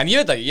 Já. En ég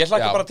veit ekki, ég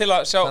hlakka bara til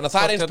að sjá... Þannig að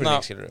það er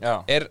einspurning, skilur.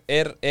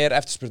 Er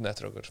eftirspurning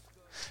eftir okkur?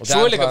 Og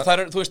svo er líka,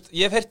 þú veist,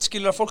 ég hef heyrt,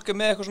 skilur, að fólk er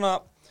með eitthvað svona...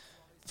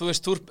 Þú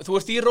veist, þú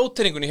ert í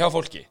róteringunni hjá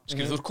fólki,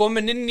 skilur, þú ert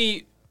komin inn í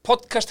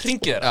podcast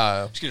hringið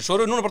þeirra, skilur, svo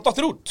erum við núna bara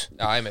dottir út.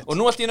 Já, einmitt. Og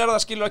nú allt í einu er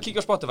það, skilur, að kíkja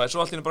á Spotify,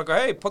 svo allt í einu bara,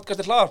 hei, podcast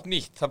er hlaðarp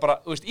nýtt, það bara,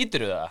 þú veist,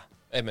 ítir við það.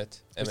 Einmitt.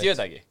 Þú veist, ég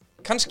veit ekki.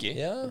 Kannski.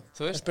 Já,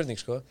 þú veist. Spurning,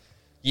 sko.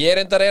 Ég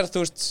reyndar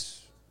þú veist,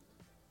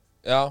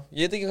 já,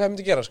 ég veit ekki hvað ég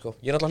myndi gera, sko.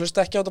 Ég er náttúrulega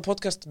hlusta ekki á þetta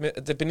podcast,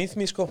 þetta er beneath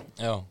me, sko.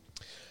 Já.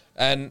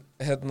 En,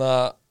 hérna,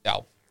 já,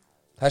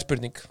 það er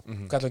spurning,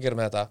 hvað ætlum við að gera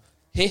með þetta?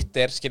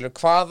 Hitt skilur,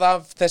 hvað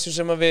af þessu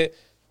sem við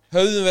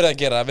höfðum verið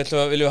að gera,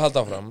 viljum við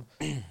halda áfram?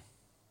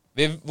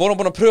 Við vorum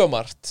búin að pröfa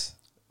margt,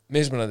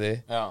 mismunandi.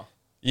 Já.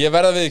 Ég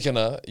verð að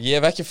viðurkenna, ég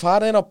hef ekki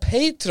farið inn á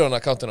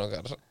Patreon-akkántin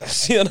okkar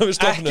síðan að við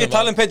stofnum. Ekki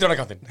tala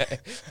Patreon-akkántin.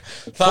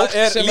 Það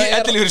er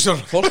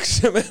ellilífeyrissjóður. Fólk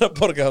sem er að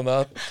borga þarna,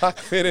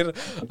 takk fyrir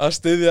að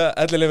styðja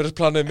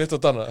ellilífeyrisplanið mitt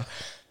og danna.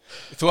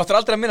 Þú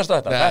ættir aldrei að minnast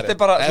á þetta. Þetta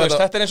er bara, þú veist,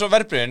 þetta er eins og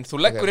verðbréfin.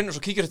 Þú leggur inn og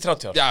svo kíkir til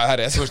 30 ár. Já, það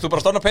er rétt. Þú veist, þú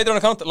bara stofnar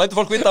Patreon-akkánt, lætur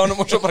fólk vita á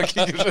hennum og svo bara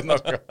kíkir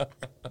sinna, sko.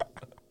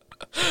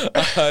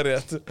 Það er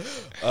rétt.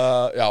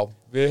 Já,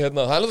 við,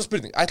 það er alveg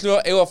spurning. Ætlum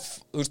við að,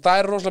 þú veist, það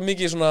er rosalega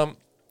mikið svona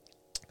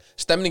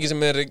stemningi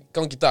sem er í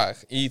gangi í dag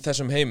í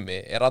þessum heimi,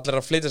 er allir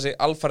að flytja sig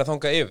alfarið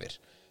þangað yfir.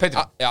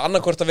 Patreon? Já,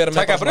 annarkvort að vera með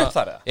taka bara upp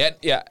þar, eða?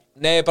 Já,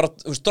 nei, bara,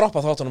 þú veist,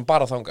 droppa þáttunum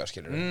bara þangað,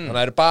 skilur. Þannig að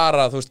það er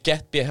bara, þú veist,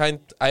 get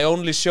behind, I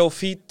only show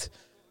feed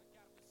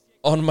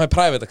on my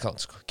private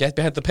account, sko. Get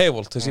behind the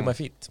paywall to see my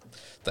feed.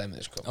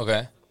 Dæmið, sko. Ok.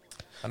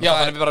 Já,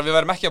 þannig við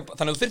verðum ekki að,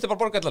 þannig þú þyrftir bara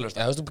að borga allar hlusta.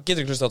 Já, þú veist, þú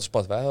getur ekki hlusta á þetta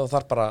Spotify, þú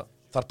þarf bara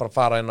að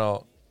fara inn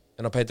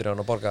á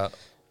Patreon og borga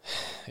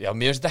Já,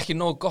 mér finnst þetta ekki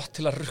nógu gott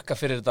til að rukka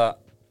fyrir þetta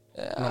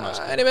núna,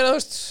 sko. En ég meina, þú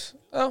veist,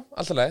 já,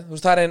 alltaf leið. Þú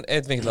veist, það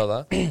einn vinkill á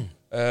það.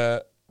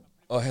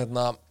 Og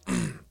hérna,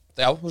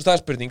 já, þú veist,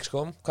 það spurning, sko.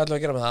 Hvað ætlum við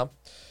að gera með það?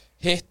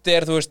 Hitt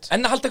þú veist...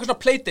 En að halda eitthvað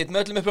svona playdate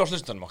með öllum uppi á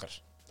hlustunum okkar.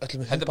 Þetta er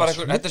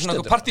svona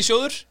eitthvað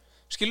partysjóður,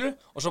 skilur,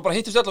 og svo bara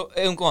hittust öll og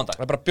eigum góðan dag.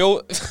 Það er bara bjóð...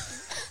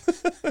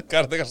 Hvað er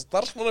þetta eitthvað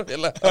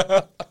starfsmannafélag?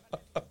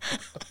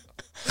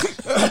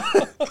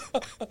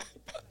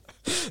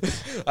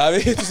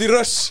 Við hittust í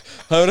Rush.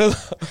 Herðu,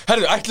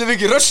 ætlum við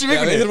ekki Rush í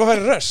vikunni? Já, við þurfum að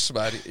fara í Rush,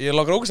 maður. Ég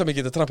langar ógeðslega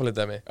mikið til að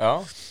trampolita mig. Já.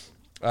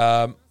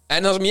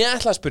 En það sem ég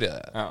ætla að spyrja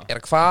það er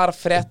hvar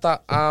frétta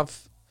af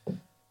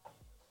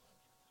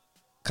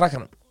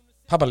krakkanum,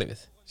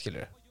 pappalífið,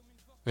 skilur við.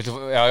 Viltu,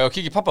 já,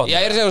 kíkja í pappa á þetta. Já,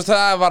 ég er að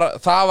segja,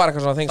 það var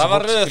eitthvað svona þing sem fólk spilaði. Það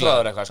var rauður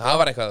þráður eitthvað, sko. Það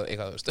var eitthvað,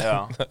 þú veist.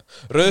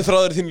 Rauður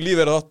þráður í þínu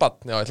lífi þátt barn,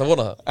 já, ég ætla að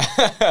vona það.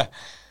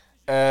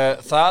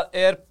 Það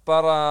er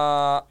bara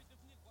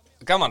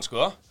gaman,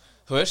 sko,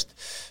 þú veist.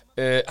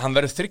 Hann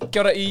verður 30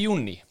 ára í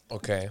júní,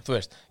 þú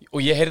veist. Og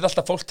ég heyrði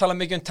alltaf fólk tala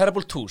mikið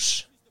Terrible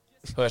Twos.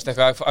 Þú veist,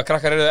 eitthvað að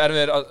krakkar eru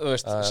erfiðir, þú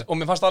veist, og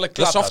mér fannst það alveg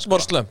glata,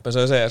 sophomore slump, eins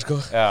og þið segja, sko.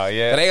 Já,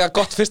 þeir eiga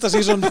gott fyrsta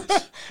sísón,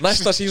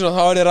 næsta sísón,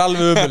 þá er þeir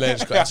alveg umulegir,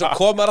 sko. En svo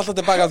koma þær alltaf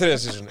tilbaka á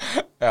þriðja sísónu.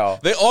 Já.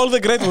 All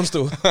the great ones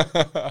do.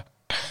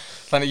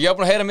 Þannig ég var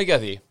búin að heyra mikið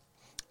af því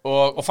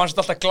og fannst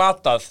þetta alltaf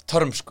glatað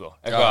törm, sko.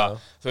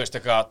 Eitthvað, þú veist,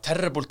 eitthvað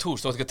Terrible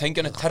Twos, þú veist ekki að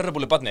tengja neitt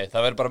terrible í barni.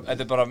 Þetta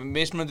er bara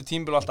mismunandi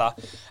tímabil og allt það.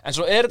 En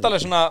svo er þetta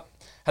alveg svona,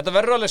 þetta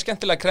verður alveg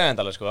skemmtilega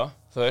krefjandi alveg, sko.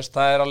 Þú veist,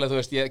 það er alveg, þú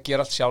veist, ég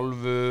ger allt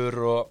sjálfur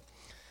og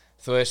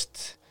þú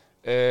veist,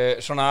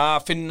 svona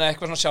að finna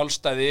eitthvað svona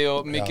sjálfstæði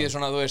og mikið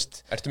svona, þú veist.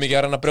 Ertu mikið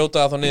að reyna að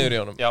brjóta það þá niður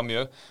í honum? Já,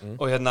 mjög.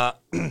 Og hérna,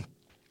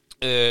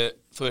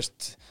 þú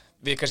veist,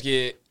 við kannski,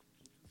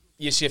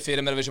 ég sé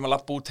fyrir mér að við sem að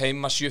labba út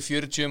heima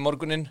 7:40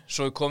 morguninn,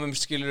 svo við komum,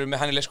 skilur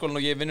með hann í leikskólan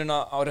og ég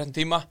vinnuna á réttum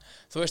tíma,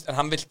 þú veist, en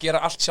hann vill gera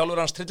allt sjálfur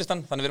hans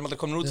trillistan, þannig við erum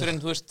alltaf komin út fyrir,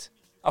 þú veist,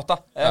 8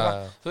 eða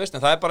eitthvað, þú veist,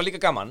 en það er bara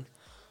líka gaman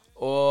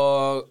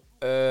og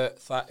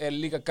það er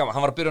líka gaman.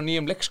 Hann var að byrja á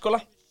nýjum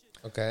leikskóla,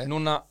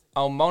 núna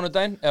á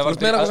mánudaginn. Þú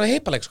veist meira eitthvað svona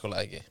heipaleikskóla,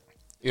 ekki?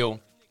 Jú,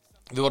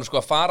 við vorum sko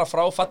að fara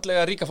frá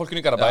fallega ríka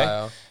fólkinu í Garabæ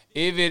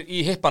yfir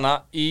í hippana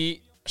í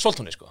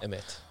Soltúni, sko.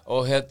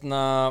 Og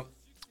hérna,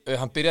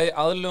 hann byrjaði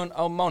aðlögun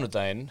á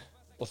mánudaginn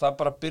og það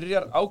bara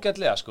byrjar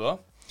ágætlega, sko.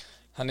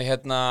 Þannig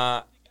hérna,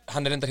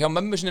 hann er reyndar hjá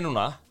mömmu sinni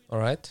núna.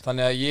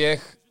 Þannig að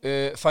ég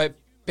fæ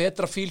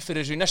betra fíl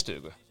fyrir þessu í næstu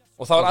viku.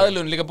 Og þá er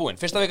aðlögun líka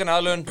búin. Fyrsta vikan er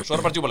aðlögun, svo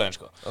er bara djúpalegin,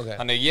 sko.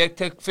 Þannig að ég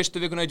tek fyrstu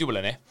vikuna í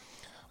djúpaleginni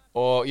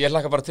og ég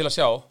hlakka bara til að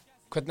sjá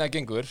hvernig það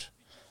gengur,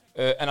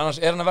 en annars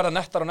er hann að verða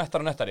nettari og nettari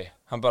og nettari.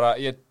 Hann bara,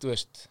 þú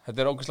veist, þetta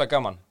er ógeðslega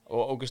gaman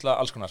og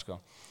ógeðslega alls konar, sko.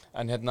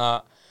 En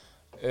hérna,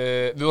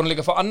 við vorum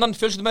líka að fá annan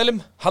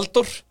fjölskyldumeðlim,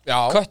 Halldór,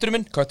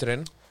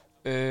 kötturinn,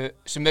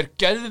 sem er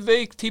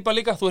geðveik típa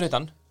líka, þú hitt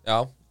hann.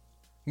 Já.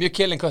 Mjög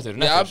kélinn köttur,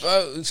 nettur.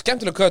 Já,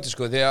 skemmtileg köttur,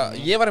 sko, því að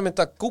ég var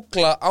einmitt að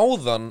googla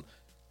áðan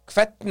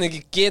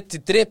hvernig geti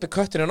drepið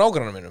kötturinn á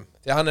nágrannum mínum,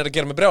 því að hann er að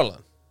gera mig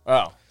brjálaðan.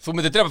 Já, þú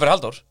myndir drepa fyrir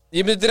Halldór?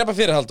 Ég myndi drepa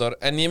fyrir Halldór,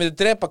 en ég myndi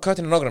drepa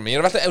köttinu nágrannum. Ég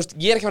er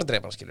ekki að fara að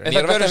drepa hann, skilur. En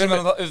það görður sem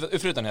er upp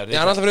fyrir utan hér?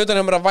 Já, hann er alltaf fyrir utan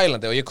hér mér að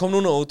vælandi og ég kom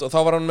núna út og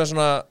þá var hann með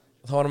svona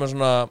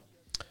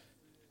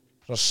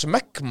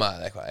smegma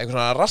eða eitthvað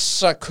svona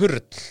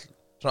rassakurl,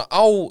 svona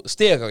á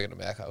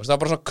stigaganginum eða eitthvað. Það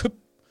var bara svona kubb,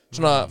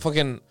 svona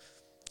fokkin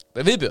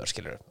viðbjóður,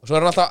 skilur. Og svo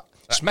er hann alltaf...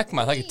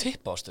 Smegma, það er ekki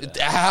tippaostur?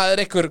 Það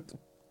er einhver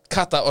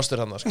kattaostur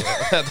hann, skilur.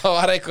 Það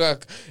var eitthvað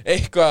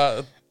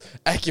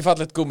ekki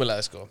fallegt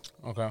gúmilaði, sko.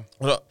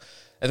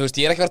 En þú veist,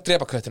 ég er ekki verið að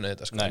drepa köttinu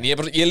þetta, sko. En ég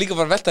er líka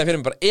bara að veltaði fyrir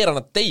mig, bara, er hann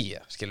að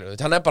deyja, skilur?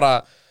 Hann er bara,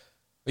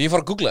 og ég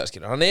fór að googla það,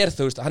 skilur. Hann er,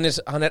 þú veist, hann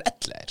er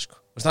elleir, sko.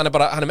 Þú veist, hann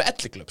er með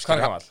elliglöp, skilur. Hvað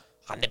er gamall?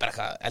 Hann er bara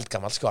eitthvað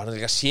eldgamall, sko. Hann er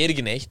líka sér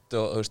ekki neitt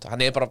og, þú veist,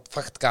 hann er bara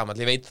fakt gamall,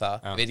 ég veit það.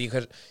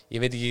 Ég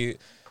veit ekki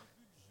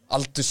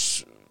aldurs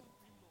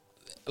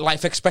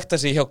life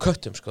expectancy hjá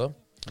köttum, sko.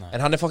 En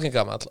hann er fucking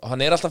gamall og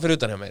hann er alltaf fyrir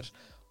utan hjá mér.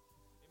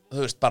 Þú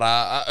veist, bara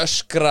að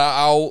öskra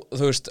á,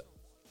 þú veist,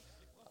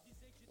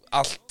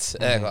 allt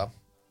eða eitthvað.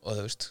 Og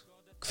þú veist,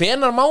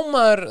 hvenær má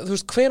maður, þú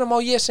veist, hvenær má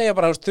ég segja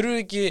bara, þú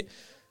veist,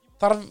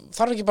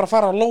 þarf ekki bara að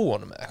fara á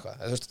lóunum eða eitthvað,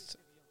 þú veist,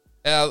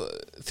 eða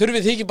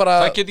þurfið þið ekki bara...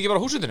 Það geti ekki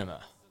bara húsundinu með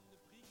það?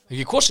 Það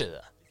ekki kosið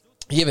það?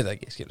 Ég veit það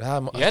ekki, skilur. Ég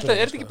held að, er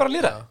þetta ekki bara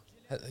lýra?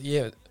 Ég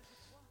held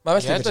að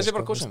það sé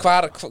bara kosið.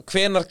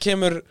 Hvenær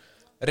kemur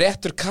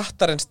réttur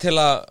kattarins til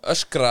að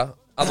öskra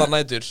allar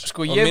nætur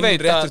sko, og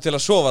minn réttur til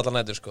að sofa allar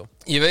nætur, sko?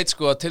 Ég veit,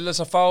 sko, til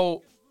þess að fá...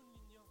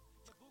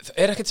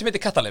 Er ekkert sem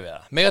heitir kattaleyfi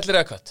eða? Megallir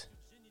eða kött?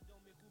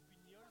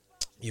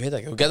 Ég veit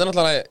ekki, þú getur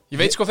náttúrulega... Ég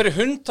veit, sko, fyrir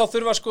hund þá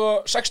þurfa, sko,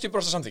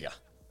 60% samþykja.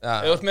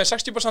 Ef þú ert með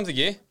 60%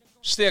 samþykki,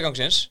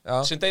 stigagangsins,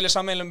 sem deilir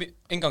sammeilum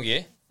inngangi,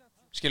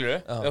 skilurðu?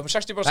 Ef þú ert með 60%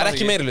 samþykki... Það er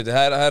ekki meiri hluti,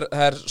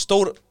 það er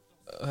stór...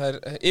 Það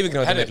er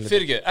yfirgnefandi meiri hluti.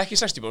 Fyrir ekki, ekki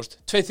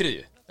 60%,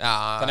 2/3.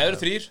 Þannig ef eru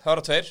 3, þá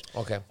eru 2.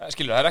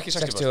 Skilurðu, það er ekki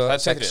 60%, það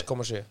er 2/3.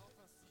 66,7.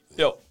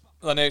 Já,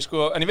 þannig, sko,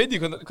 en ég veit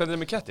ekki hvernig það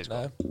er með ketti, sko.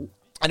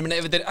 En ég meina,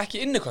 ef þetta er ekki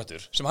inniköttur,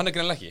 sem hann er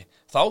greinlega ekki,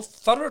 þá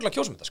þarf örugglega að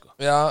kjósa þetta, sko.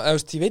 Já,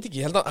 ég veit ekki,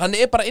 ég held að hann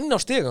er bara inn á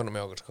stiganum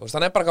með okkur, sko.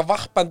 Hann er bara eitthvað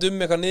vappandi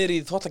eitthvað niður í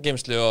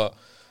þvottageymslu og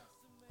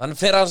hann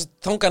fer að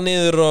þanga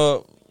niður og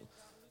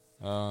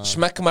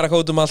smekka maður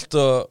eitthvað út allt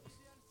og...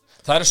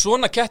 Það eru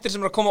svona kettir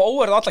sem eru að koma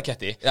óverð á alla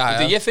ketti.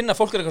 Þegar ég finna að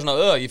fólk er eitthvað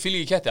svona, ég fíl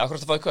ekki ketti, akkur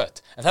er þetta fáið kött.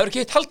 En það eru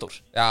ekki eitt Halldór,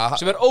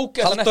 sem er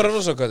ógeðslega nettur. Halldór er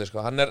rosa köttur, sko.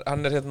 Hann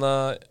er hérna...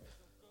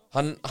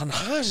 Hann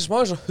hafa sér smá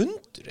eins og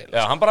hundur, eiginlega.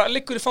 Já, hann bara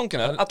liggur í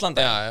fanginu allan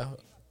dag. Já.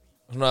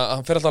 Svona,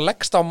 hann fyrir alltaf að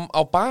leggst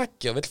á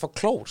baki og vill fá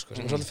klór, sko,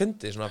 sem er svolítið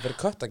fyndið, svona, fyrir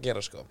kött að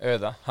gera, sko. Ég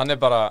veit það, hann er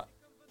bara,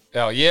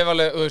 já, ég hef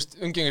alveg,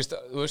 umgengist,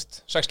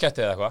 6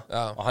 ketti eða eitthvað,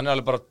 og hann er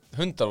alveg bara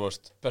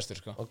 100, bestur,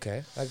 sko. Ok,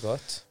 það er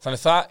gott.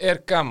 Þannig það er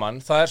gaman,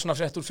 það er svona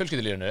frétt úr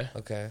fjölskyldulífinu.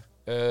 Ok.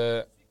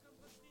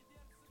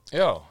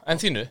 Já,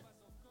 en þínu?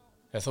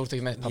 Já, þú ert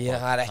ekki með pappa. Já,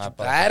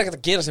 það er ekkert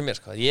að gera sem mér,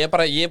 sko. Ég er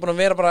búin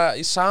að vera bara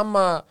í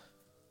sama...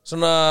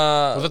 Svona...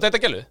 Þú ert að deyta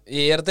gælu?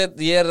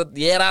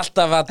 Ég er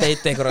alltaf að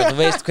deyta einhverja, þú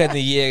veist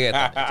hvernig ég er.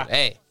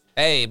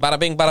 Hey, bara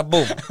bing, bara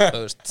boom, þú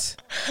veist.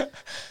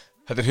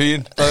 Þetta er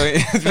huginn, það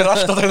er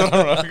alltaf að deyta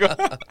hann, sko.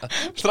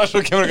 Strax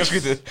svo kemur eitthvað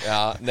skvítið. Já,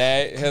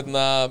 nei,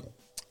 hérna...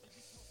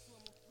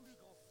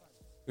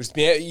 Þú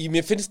veist,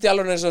 mér finnst ég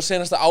alveg eins og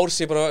senasta ár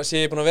sé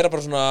ég búin að vera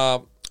bara svona...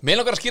 Mér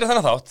langar að skýra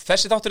þennan þátt,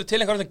 þessi þáttur er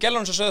til einhverjum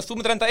gælunum sem sagði að þú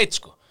myndir enda 1,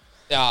 sko.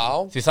 Já.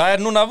 Því það er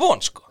núna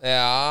von, sko.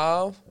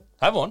 Já.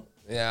 Það er von.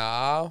 Já.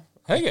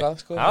 Eitthvað,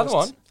 sko, það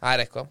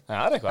er eitthvað.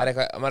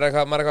 Maður er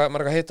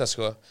eitthvað að hitta,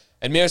 sko.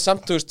 En mér finnst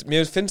samt, þú veist,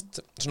 mér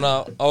finnst svona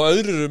á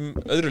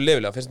öðru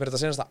lefilega, finnst mér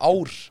þetta senasta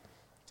ár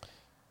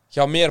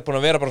hjá mér búin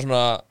að vera bara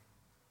svona,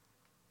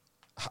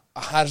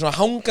 það er svona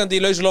hangandi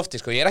í lausu lofti,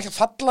 sko. Ég er ekki að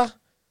falla,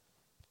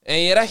 en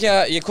ég er ekki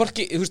að,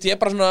 þú veist, ég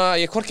er bara svona,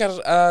 ég er hvorki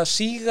að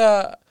síga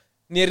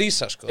nýja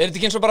rísa, sko. Er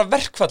þetta ekki eins og bara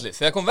verkfallið?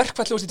 Þegar kom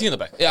verkfallið úr í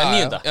 10. bekk? Já,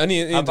 9. Já,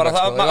 9. bekk,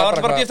 sko. Það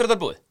var bara býð eftir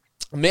þetta búið.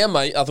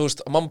 Nema að þú veist,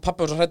 mamma og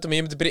pappi var svo hræddur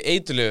ég myndi byrja í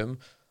eitulöfum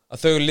að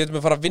þau létu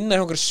mig fara að vinna í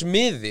einhverju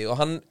smiði og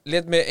hann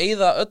létu mig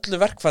eyða öllu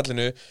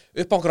verkfallinu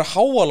upp á einhverju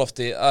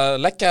háalofti að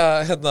leggja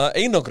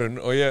einangrun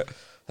og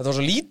þetta var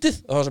svo lítið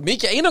og það var svo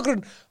mikið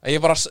einangrun að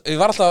ég var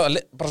alltaf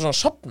bara svona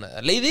sofnað,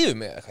 það leiði yfir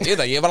mig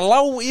ég var að lá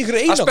í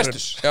einhverju einangrun.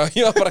 Asbestos. Já,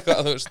 ég var bara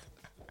eitthvað, þú veist,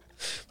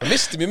 það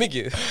misti mjög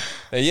mikið.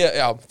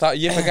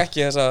 Ég fekk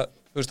ekki þessa,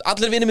 þú veist,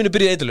 allir vinir mínu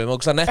byrja í eitulöfum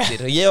og það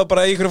nettir, ég var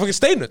bara í einhverju fucking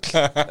steinull.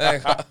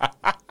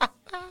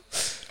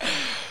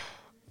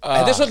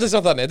 Þetta er svolítið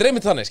samt þannig, þetta er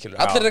einmitt þannig, skilur.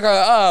 Allir er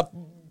eitthvað,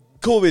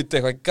 COVID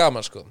eitthvað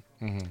gaman, sko.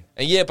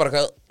 En ég er bara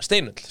eitthvað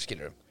steinull,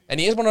 skilur.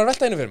 En ég er búin að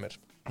velta einu fyrir mér.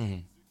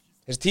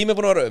 Þessi tími er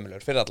búin að vera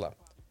ömurlegur fyrir alla.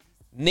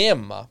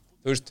 Nema,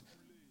 þú veist,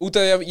 út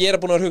af því að ég er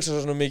búin að hugsa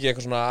svona mikið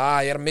eitthvað svona,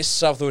 ég er að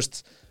missa af, þú veist,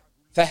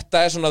 þetta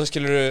er svona, þú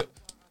skilur,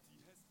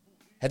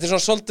 þetta er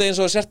svona svolítið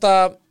eins og sért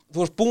að, þú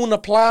veist, búin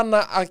að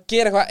plana að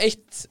gera eitthvað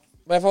eitt,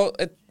 má ég fá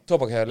eitt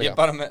tóbak hér líka?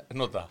 Ég bara með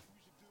nota.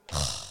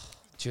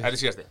 Það er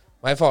síðasti.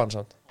 Má ég fá hann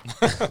samt?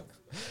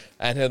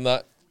 En þetta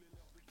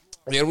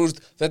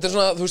er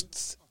svona, þú veist,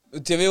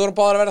 við vorum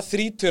báðir að vera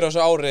 30 á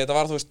þessu ári, þetta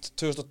var, þú veist,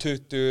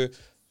 2020,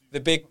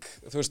 the big,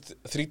 þú veist,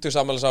 30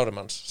 afmælis ári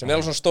manns, sem er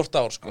alveg svona stórt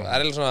ár, sko, það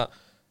er alveg svona,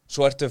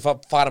 svo ertu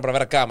farin bara að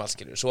vera gamall,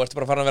 skilju, svo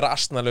ertu bara farin að vera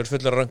asnalegur,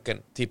 fullur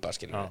röntgen típa,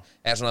 skilju,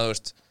 eða svona, þú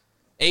veist,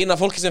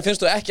 eina fólki sem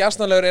finnst þú ekki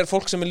asnalegur er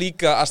fólk sem er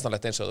líka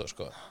asnalegt eins og þú,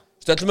 sko,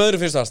 þú veist, öllum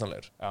öðrum finnst þú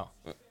asnalegur,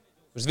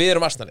 þú veist, við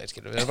erum asnalegir,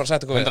 skilju, við erum bara að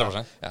setja okkur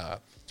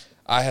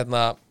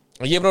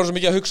við, ég er bara svo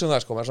mikið að hugsa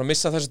það, sko, maður er svona að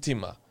missa þessu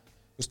tíma.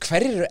 Þú veist,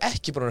 hverjir eru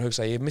ekki bara að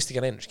hugsa, ég misti ekki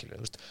hann einu, skilju,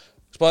 þú veist.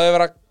 Spáðu að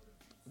vera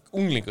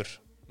unglingur,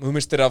 þú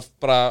mistir af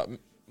bara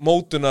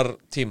mótunar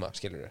tíma,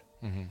 skilju.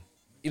 Ég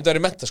myndi að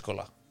vera í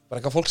menntaskóla, bara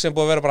eitthvað fólk sem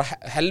búið að vera bara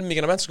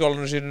helmingin af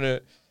menntaskólanum sínu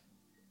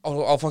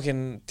á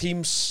fucking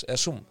Teams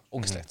eða Zoom,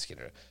 ógeðslegt,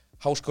 skilju.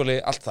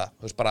 Háskóli, allt það,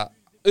 þú veist, bara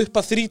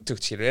upp að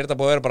 30, skilju, er þetta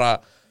búið að vera bara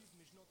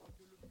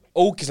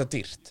ógeðslega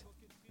dýrt.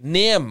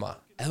 Nema,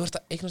 ef þú ert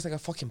að eignast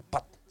eitthvað fucking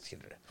barn,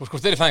 skilju. Þú sko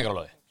styrir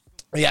fæðingarálaði.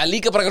 Já,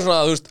 líka bara eitthvað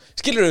svona, þú veist,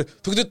 skilur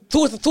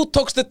þú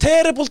tókst the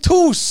terrible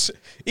twos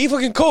í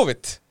fucking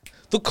COVID.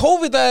 Þú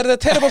COVID-aðir the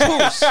terrible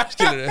twos,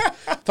 skilur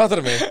fattar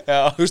mig?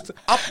 Já. Þú veist,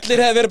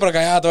 allir hefði verið bara,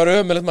 já, þetta var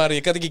ömulegt maður,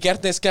 ég gæti ekki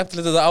gert neitt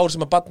skemmtilegt þetta ár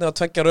sem að barnið var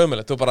 2 ára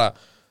ömulegt. Þú bara,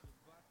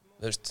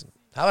 þú veist,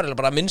 það var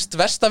bara minnst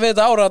versta við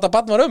þetta ára að þetta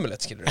barn var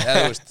ömulegt, skilur. Eða,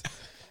 þú veist,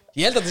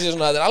 ég held að þetta sé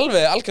svona, þetta er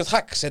alveg algjört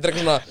hacks, þetta er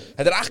eitthvað svona,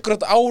 þetta er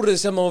akkurat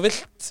árið sem þú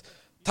vilt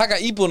taka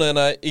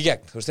íbúðina í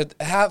gegn, þú veist,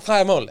 það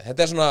er máli,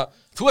 þetta er svona.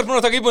 Þú ert búin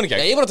að taka íbúðina í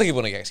gegn? Já, ég er búin að taka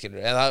íbúðina í gegn, skilur,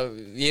 eða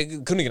ég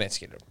kunni ekki neitt,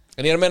 skilur.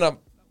 En ég er að meina,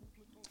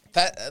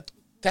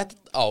 þetta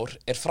ár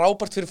er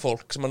frábært fyrir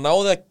fólk sem að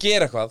náði að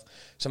gera eitthvað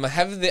sem að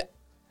hefði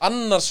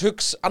annars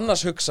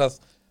hugsað,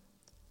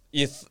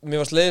 mér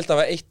var sleiðilt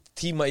að hafa 1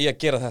 tíma í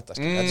að gera þetta,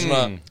 skilur. Þetta er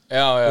svona,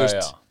 já,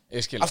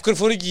 ég skil. Af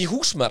hverju fór ekki í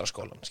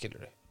húsmæðraskólan,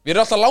 skilur? Við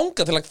erum alltaf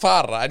langað til að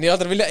fara, en ég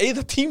aldrei vilja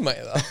eyða tíma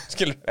í það,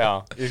 skilur. Já,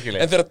 ég skil.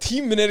 En þegar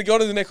tíminn er ekki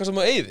orðin eitthvað sem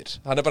þú eyðir,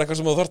 hann er bara eitthvað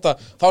sem þú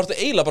þá ertu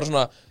eiginlega bara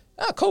svona,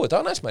 COVID, það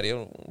var næst maður, ég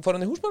fór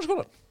hann í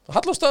húsmæðraskólan.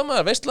 Hallóstað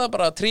maður, veistlega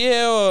bara tré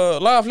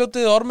og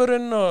lagafljótið og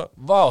ormurinn og...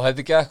 Vá, þetta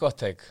er ekki eitthvað gott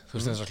teik, þú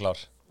veist eins og klár.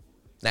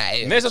 Nei,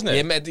 ég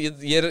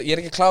er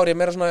ekki klár, ég er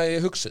meira svona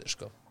hugsuður,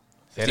 sko.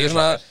 Ég er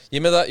svona,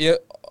 ég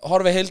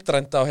horfi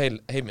heildrænt á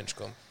heiminn,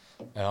 sko.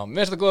 Já,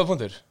 mér finnst þetta góða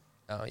punktur.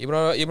 Já, ég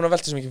er búin að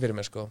velta sem ekki fyrir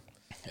mér, sko.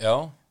 Já,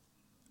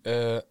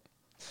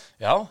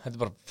 já, þetta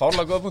er bara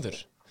fárlega góða punktur.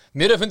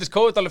 Mér hefur fundist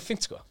COVID alveg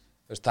fínt, sko.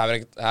 Þú veist, það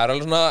er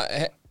alveg svona,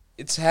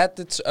 it's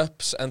had its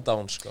ups and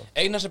downs, sko.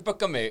 Eina sem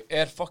bugga mig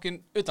er fokkin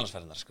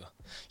utanlandsferðirnar, sko.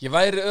 Ég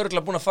væri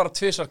örugglega búin að fara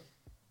 2 svar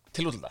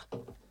til útlanda.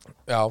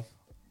 Já,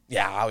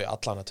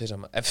 allan að 2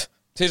 svar.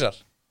 2 svar?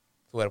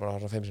 Þú er bara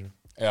að fara 5 sinum.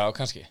 Já,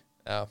 kannski.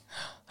 Já.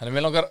 Þannig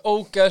mér langar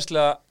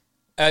ógeðslega,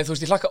 þú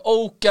veist, ég hlakka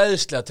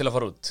ógeðslega til að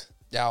fara út.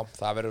 Já,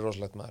 það verður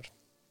rosalegt maður.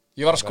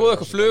 Ég var að skoða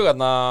eitthvað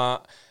flugarna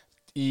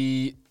í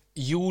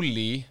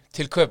júlí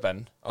til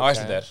Köpen á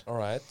Icelandair.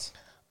 Alright.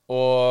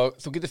 Og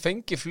þú getur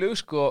fengið flug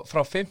sko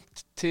frá 5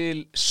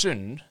 til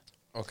sunn.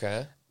 Ok.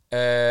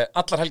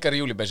 Allar helgar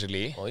í júlí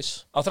basically.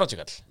 Nice. Á 30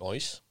 kall.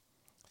 Nice.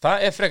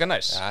 Það er freka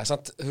næs. Já,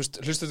 samt, þú veist,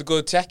 hlustu þetta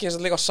góðu tjekki þess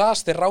að líka á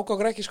SAS, þeir ráka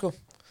okkur ekki, sko.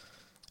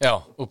 Já,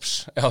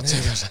 úps. Já,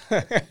 tjekki þess.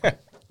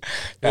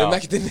 Við erum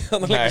ekkert inn í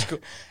þannig líka, sko.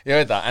 Ég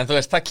veit það, en þú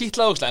veist, það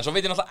kýtlaði ógstlega, en svo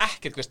veit ég náttúrulega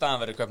ekkert hvað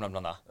staðan verður í Kaupmannahöfn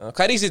hana.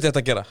 Hvað er ísýtt þetta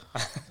að gera?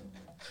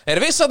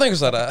 Er viss að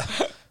einhvers þar?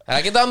 Það er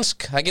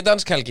ekki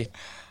dansk helgi.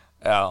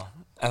 Já,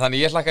 en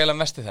þannig ég hlakka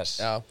eiginlega mest til þess.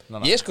 Já,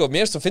 ég sko,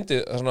 mér finnst þú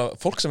fyndið svona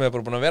fólk sem hefur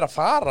bara búin að vera að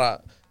fara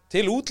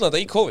til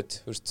útlanda í COVID,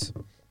 þú veist.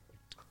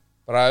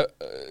 Bara,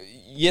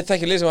 ég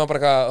þekki lið sem var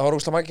bara það var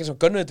ógstlega margir sem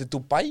gönnuði til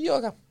Dubai og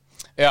eitthvað.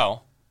 Já.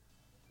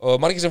 Og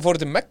margir sem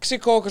fóru til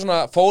Mexiko og svona,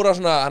 fóru á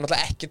svona, hann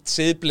alltaf ekkert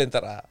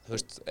siðblindara, þú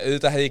veist,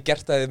 auðvitað hefði ég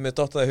gert það með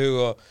dottaði hug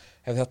og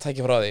hefði það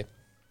tækið frá því.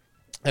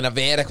 En að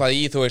vera eitthvað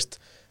í, þú veist,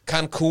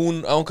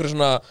 Cancún á einhverju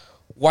svona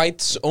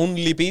whites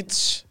only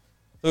beach,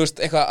 þú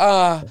veist,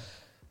 eitthvað,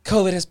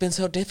 COVID has been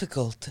so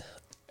difficult.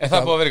 Er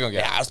það búið að vera í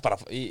gangi? Já, þú veist, bara,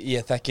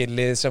 ég þekki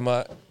lið sem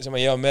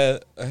að ég var með,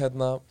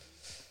 hérna,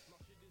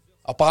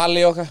 á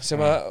Bali okkar, sem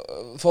að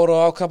fóru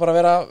á ákvað bara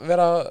að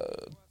vera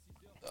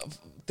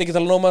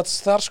digital nomads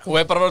þar, sko. Og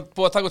er bara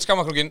búið að taka út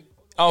skammakrúkin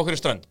á okkur í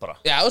strönd, bara?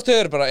 Já, þú veist, þau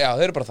eru bara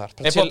þar.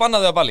 Er búið að banna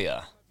þau á Bali,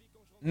 eða?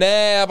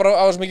 Nei, það er bara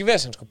á svo mikið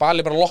vesen, sko.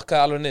 Bali bara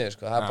lokkaði alveg niður,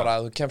 sko. Það er bara,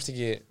 þú kemst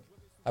ekki,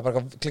 það er bara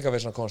að klikka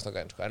við svona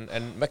komastakaðin, sko.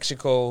 En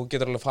Mexiko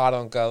getur alveg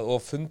farið þangað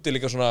og fundi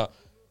líka svona,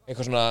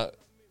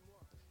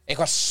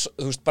 eitthvað,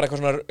 þú veist, bara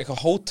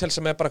eitthvað hótel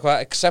sem er bara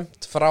eitthvað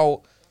exempt frá,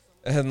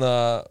 hérna,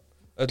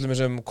 öllum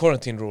þessum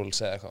quarantine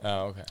rules eða eitthvað. Já,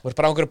 ok. Þú veist,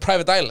 bara á einhverju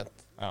private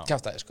island,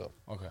 kjaftaði, sko.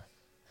 Ok.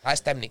 Það er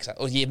stemning,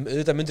 og ég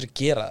auðvitað myndir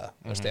gera það,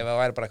 þú veist, ef það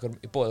væri bara eitthvað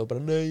í bóði og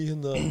bara, nei,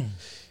 hérna,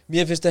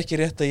 mér finnst ekki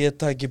rétt að ég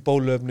taki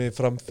bóluefni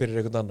fram fyrir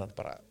einhvern annan,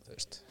 bara, þú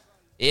veist.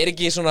 Er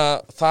ekki svona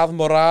það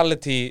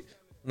morality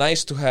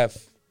nice to have,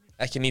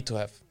 ekki need to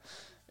have?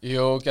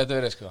 Jú,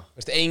 getur verið, sko. Þú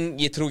veist,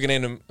 ég trú ekki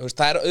neinum, þú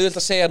veist, það er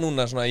auðvitað að segja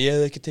núna svona,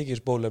 ég hef ekki tekið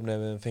þessu bóluefni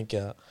ef við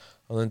fengið það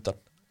á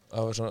undan.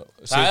 Svona,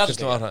 það er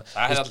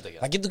alltaf ekki.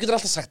 Það getur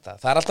alltaf sagt það.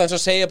 Það er alltaf eins og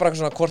að segja bara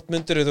svona hvort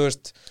myndir, þú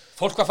veist.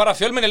 Fólk var að fara að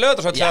fjölmenni í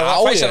Laugardalshöll þegar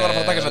Pfizer var að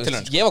fara að taka þessa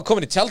tilraun. Ég var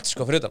komin í tjald,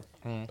 sko, fyrir utan.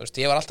 Þú veist,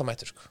 ég var alltaf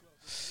mættur, sko.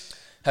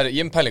 Herru,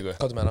 ég pælingu.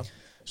 Hvað með hana?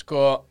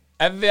 Sko,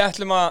 ef við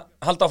ætlum að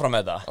halda áfram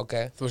með þetta,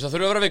 þú veist, það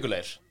þurfum að vera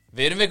vikulegir.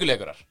 Við erum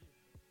vikulegurar.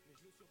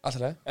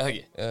 Alltaf leið. Eða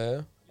ekki?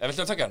 Ef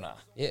viltu að taka hana?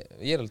 Ég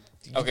er alveg.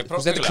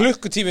 Þetta er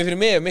klukkutími fyrir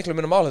mig og miklu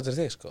minna mál þetta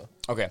þig, sko.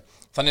 Ok,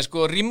 þannig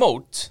sko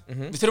remote,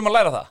 við þurfum að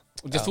læra það.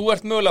 Þú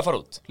ert mögulega að fara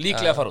út,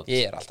 líklega að fara út.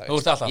 Ég er alltaf. Þú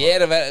ert alltaf. Ég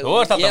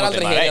er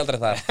aldrei hér, aldrei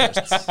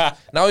þar.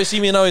 Now you see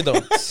me, now you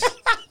don't.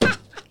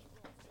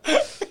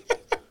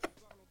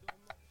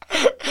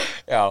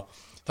 Já,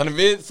 þannig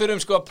við þurfum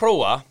sko að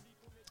prófa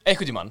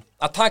einhvern tímann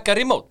að taka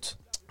remote.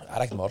 Það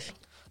er ekkert mál.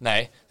 Nei,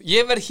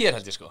 ég verð hér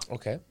held ég sko.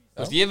 Ok.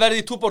 Þú veist, ég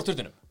verð í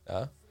túborturtunum.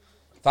 Já.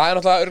 Það er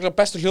náttúrulega örgulega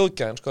bestu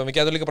hljóðgæðin, sko. Við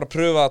getum líka bara að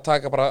pröfa að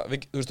taka bara,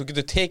 þú veist, þú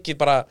getur tekið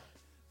bara,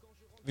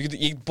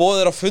 ég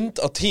boði þér á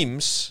fund á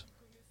Teams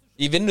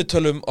í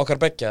vinnutölum okkar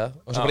beggja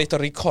og svo bara eitt á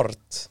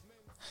record.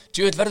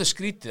 Djöfull verður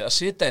skrítið að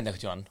sita inn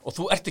einhvern tímann og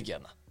þú ert ekki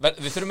hana.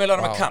 Við þurfum eiginlega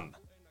að vera með kam.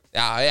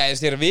 Já,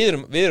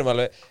 við erum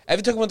alveg, ef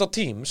við tökum þetta á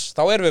Teams,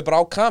 þá erum við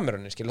bara á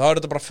kamerunni, skil, þá er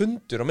þetta bara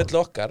fundur á milli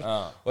okkar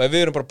og ef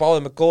við erum bara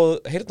báðið með góð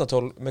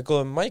heyrnartól, með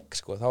góðum mic,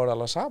 sko, þá er það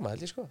alveg sama,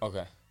 held ég, sko. Ok.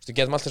 Þú veist, við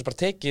getum alltaf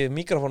bara tekið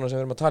mikrofónu sem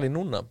við erum að tala í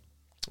núna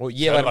og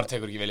ég var...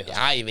 tekur ekki vel í það.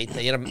 Já, ég veit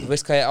það, þú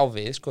veist hvað ég á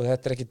við, sko,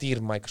 þetta er ekki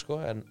dýr mic, sko,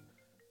 en...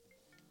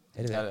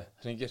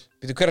 Hringir.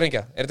 Býtu, hver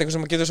ringja? Er þetta eitthvað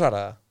sem getur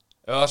svarað það?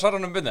 Já, svara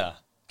hann byrnið það.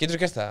 Getur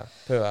þú gert það?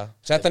 Pröfa.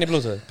 Sett hann í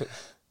Bluetooth.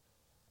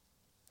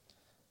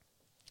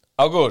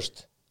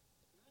 Ágúst.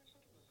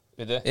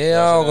 Býtu.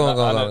 Já, góð. Ég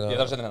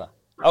þarf að setja hérna.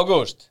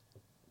 Ágúst.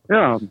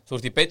 Já. Þú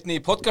ert í beinni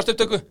í podcast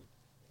upptöku.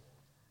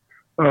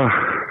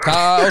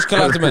 Hvað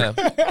óskalag ertu með það?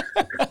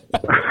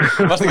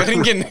 Varstu ekki að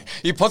hringin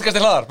í podcasti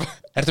hlaðarp?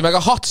 Ertu með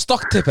eitthvað hot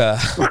stock tip eða?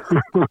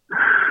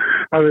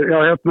 Já,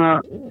 hérna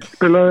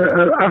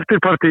spilaði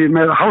afterparty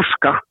með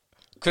Háska.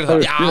 Hver er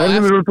það? Já, ég hefði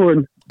mér úr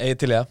búinn. Egið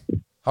til, já.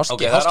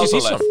 Háski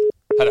Sísson.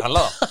 Herri, hann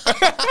laða.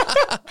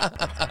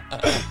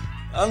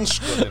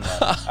 Anskotin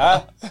maður.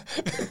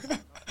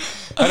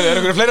 Herri,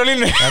 eru ykkur fleiri á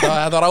línu?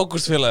 Þetta var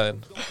Ágúst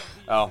félaginn.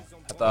 Já,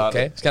 þetta var... Ok,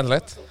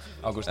 skemmtilegt.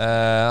 Ágúst.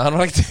 Hann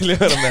var ekki til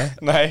að vera með.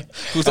 Nei.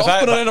 Þú ert ofn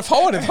að reyna að fá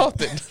hann í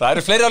þáttinn. Það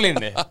eru fleiri á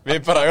línunni. Við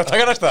bara, ég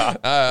taka næsta það.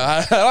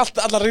 Það er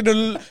allar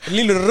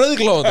línur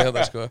rauðglóðandi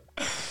hérna, sko.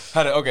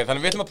 Herri, ok,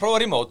 þannig við ætlum að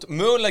prófa remote.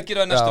 Mögulega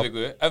gera það næstu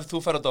viku, ef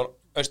þú fer á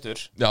austur.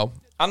 Já.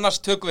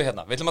 Annars tökum við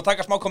hérna. Við ætlum að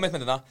taka smá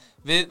commitmentina.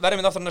 Við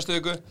verðum aftur næstu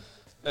viku.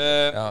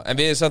 Já,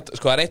 en við samt,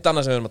 sko, það er eitt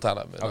annað sem við erum að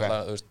tala um. Okay.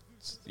 Þú veist,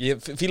 ég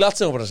fíla allt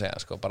sem þú bara að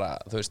segja, sko, bara,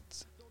 þú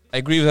veist,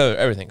 I agree with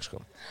everything, sko.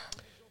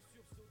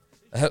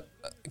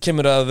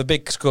 Kemur að the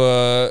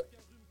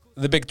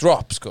big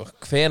drop, sko.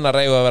 Hvenær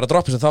eigum að vera að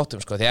droppa þessu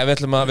þáttum, sko. Því ef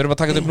við erum að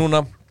taka þetta upp núna,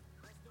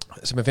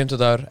 sem er 50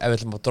 dagur, ef við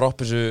ætlum að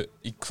droppa þessu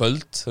í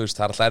kvöld, þú veist,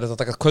 það er alltaf erfitt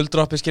að taka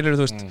kvölddroppi, skilur,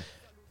 þú veist.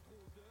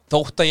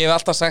 Þótt að ég hef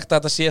alltaf sagt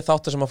að þetta sé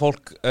þáttur sem að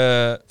fólk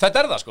Þetta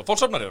er það, sko, fólk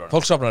sofnar yfir.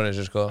 Fólk sofnar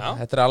þessu, sko. Já.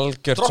 Þetta er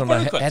algjört svona,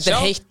 þetta er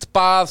heitt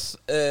bað,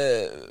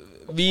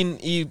 vín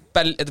í,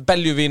 þetta er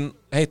beljuvín,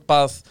 heitt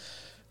bað,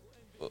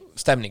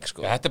 stemning,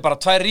 sko. Ja, þetta er bara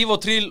 2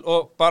 Rivotril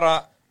og bara...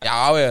 Já,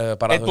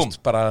 bara, þú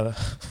veist, bara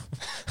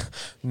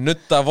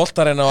nutta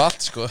Voltaren og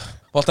allt, sko.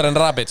 Voltaren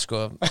Rabbit,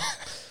 sko.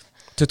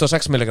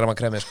 26 mg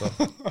kremi, sko.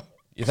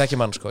 Ég þekki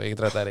mann, sko, ég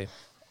get rætt það í.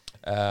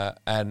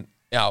 En...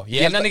 Já,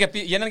 ég nenni ekki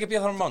að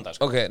býða þar mánudag,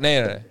 sko. Ok, nei,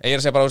 ég er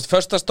að segja bara,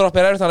 föstudagsdropp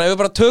er þannig að við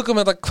bara tökum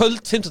þetta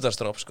kvöld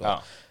 50-dagsdropp, sko.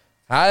 Já.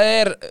 Það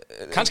er...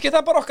 Kannski það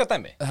er bara okkar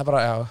dæmi. Það er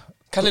bara, já.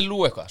 Kalli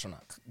Lú eitthvað, svona.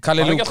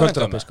 Kalli Lú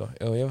kvölddroppi, sko.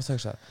 Jú, ég vil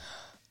hugsa það.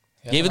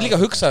 Ég vil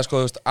líka hugsa það, sko,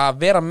 þú veist,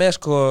 að vera með,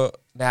 sko...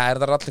 Nei,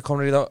 það er allir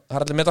komin í það, það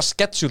er allir með þetta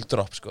schedule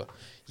drop, sko.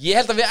 Ég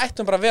held að við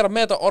ættum bara að vera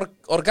með þetta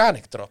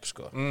organic drop,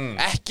 sko.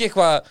 Ekki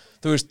eitthvað,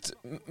 þú veist,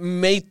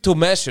 made to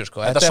measure,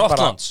 sko. Þetta er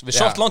soft launch. Við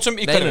soft launchum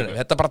í hverju. Nei,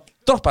 þetta bara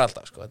droppar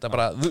alltaf, sko. Þetta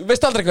bara, þú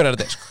veist aldrei hvernig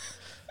þetta er, sko.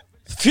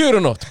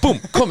 4 nótt,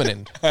 búm, komin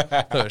inn.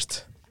 Þú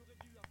veist.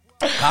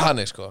 Það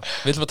hannig, sko.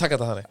 Við ætlum að taka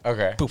þetta hannig.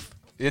 Ok. Búf.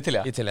 Ég til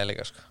ég. Ég til ég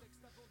líka, sko.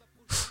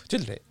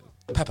 Tjöldi,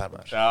 peppar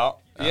maður. Já,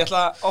 ég ætla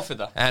að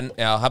offita. En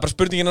já, það er bara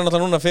spurningin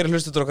náttúrulega núna fyrir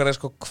hlustutur okkar er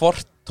sko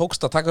hvort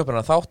tókst að taka upp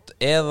hennar þátt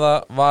eða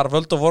var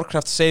World of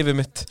Warcraft save-ið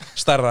mitt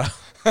stærra.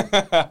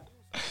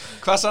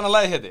 Hvað sann að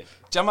lagi heiti?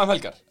 Jamma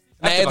helgar?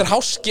 Nei, þetta er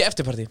Háski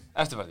eftirparti.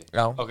 Eftirparti?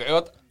 Já. Ok,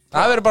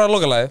 það verður bara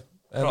lokalagið.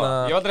 Ég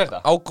var að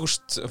reyta.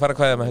 Ágúst fara að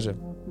kvæða með þessu.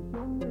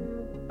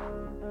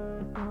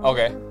 Ok.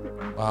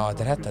 Vá,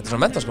 þetta er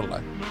svona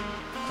menntaskólalag.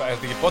 Hvað, er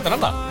þetta ekki bótinn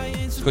annað?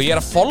 Sko, ég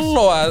er að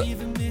followa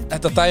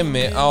þetta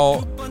dæmi á...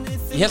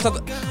 Ég held að...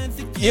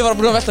 Ég var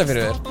að búin að velta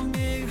fyrir þér.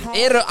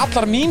 Eru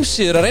allar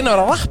mýmsíður að reyna að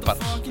vera rappar?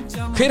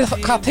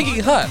 Hvað tekið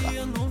ekki það þetta?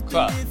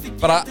 Hvað?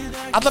 Bara,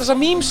 allar þessar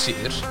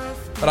mýmsíður,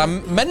 bara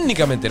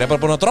menningamyndir, er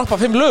bara búin að droppa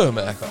 5 lögum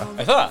eða eitthvað.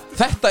 Er það?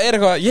 Þetta er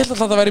eitthvað, ég held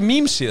alltaf að það væri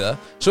mýmsíða,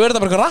 svo er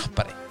þetta bara eitthvað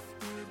rappari.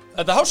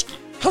 Þetta er Háski?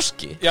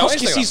 Háski? Já,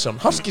 Háski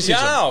season, Háski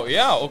season.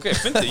 Já, ok,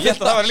 fyndi, ég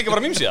held að það væri líka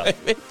bara mýmsíða. Ég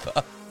veit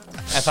það.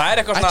 En það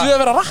er eitthvað svona... Ættu við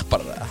að vera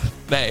rappar eða?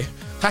 Nei,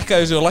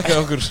 hækkaðu þessu og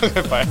lækkaðu okkur.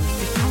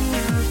 Bye.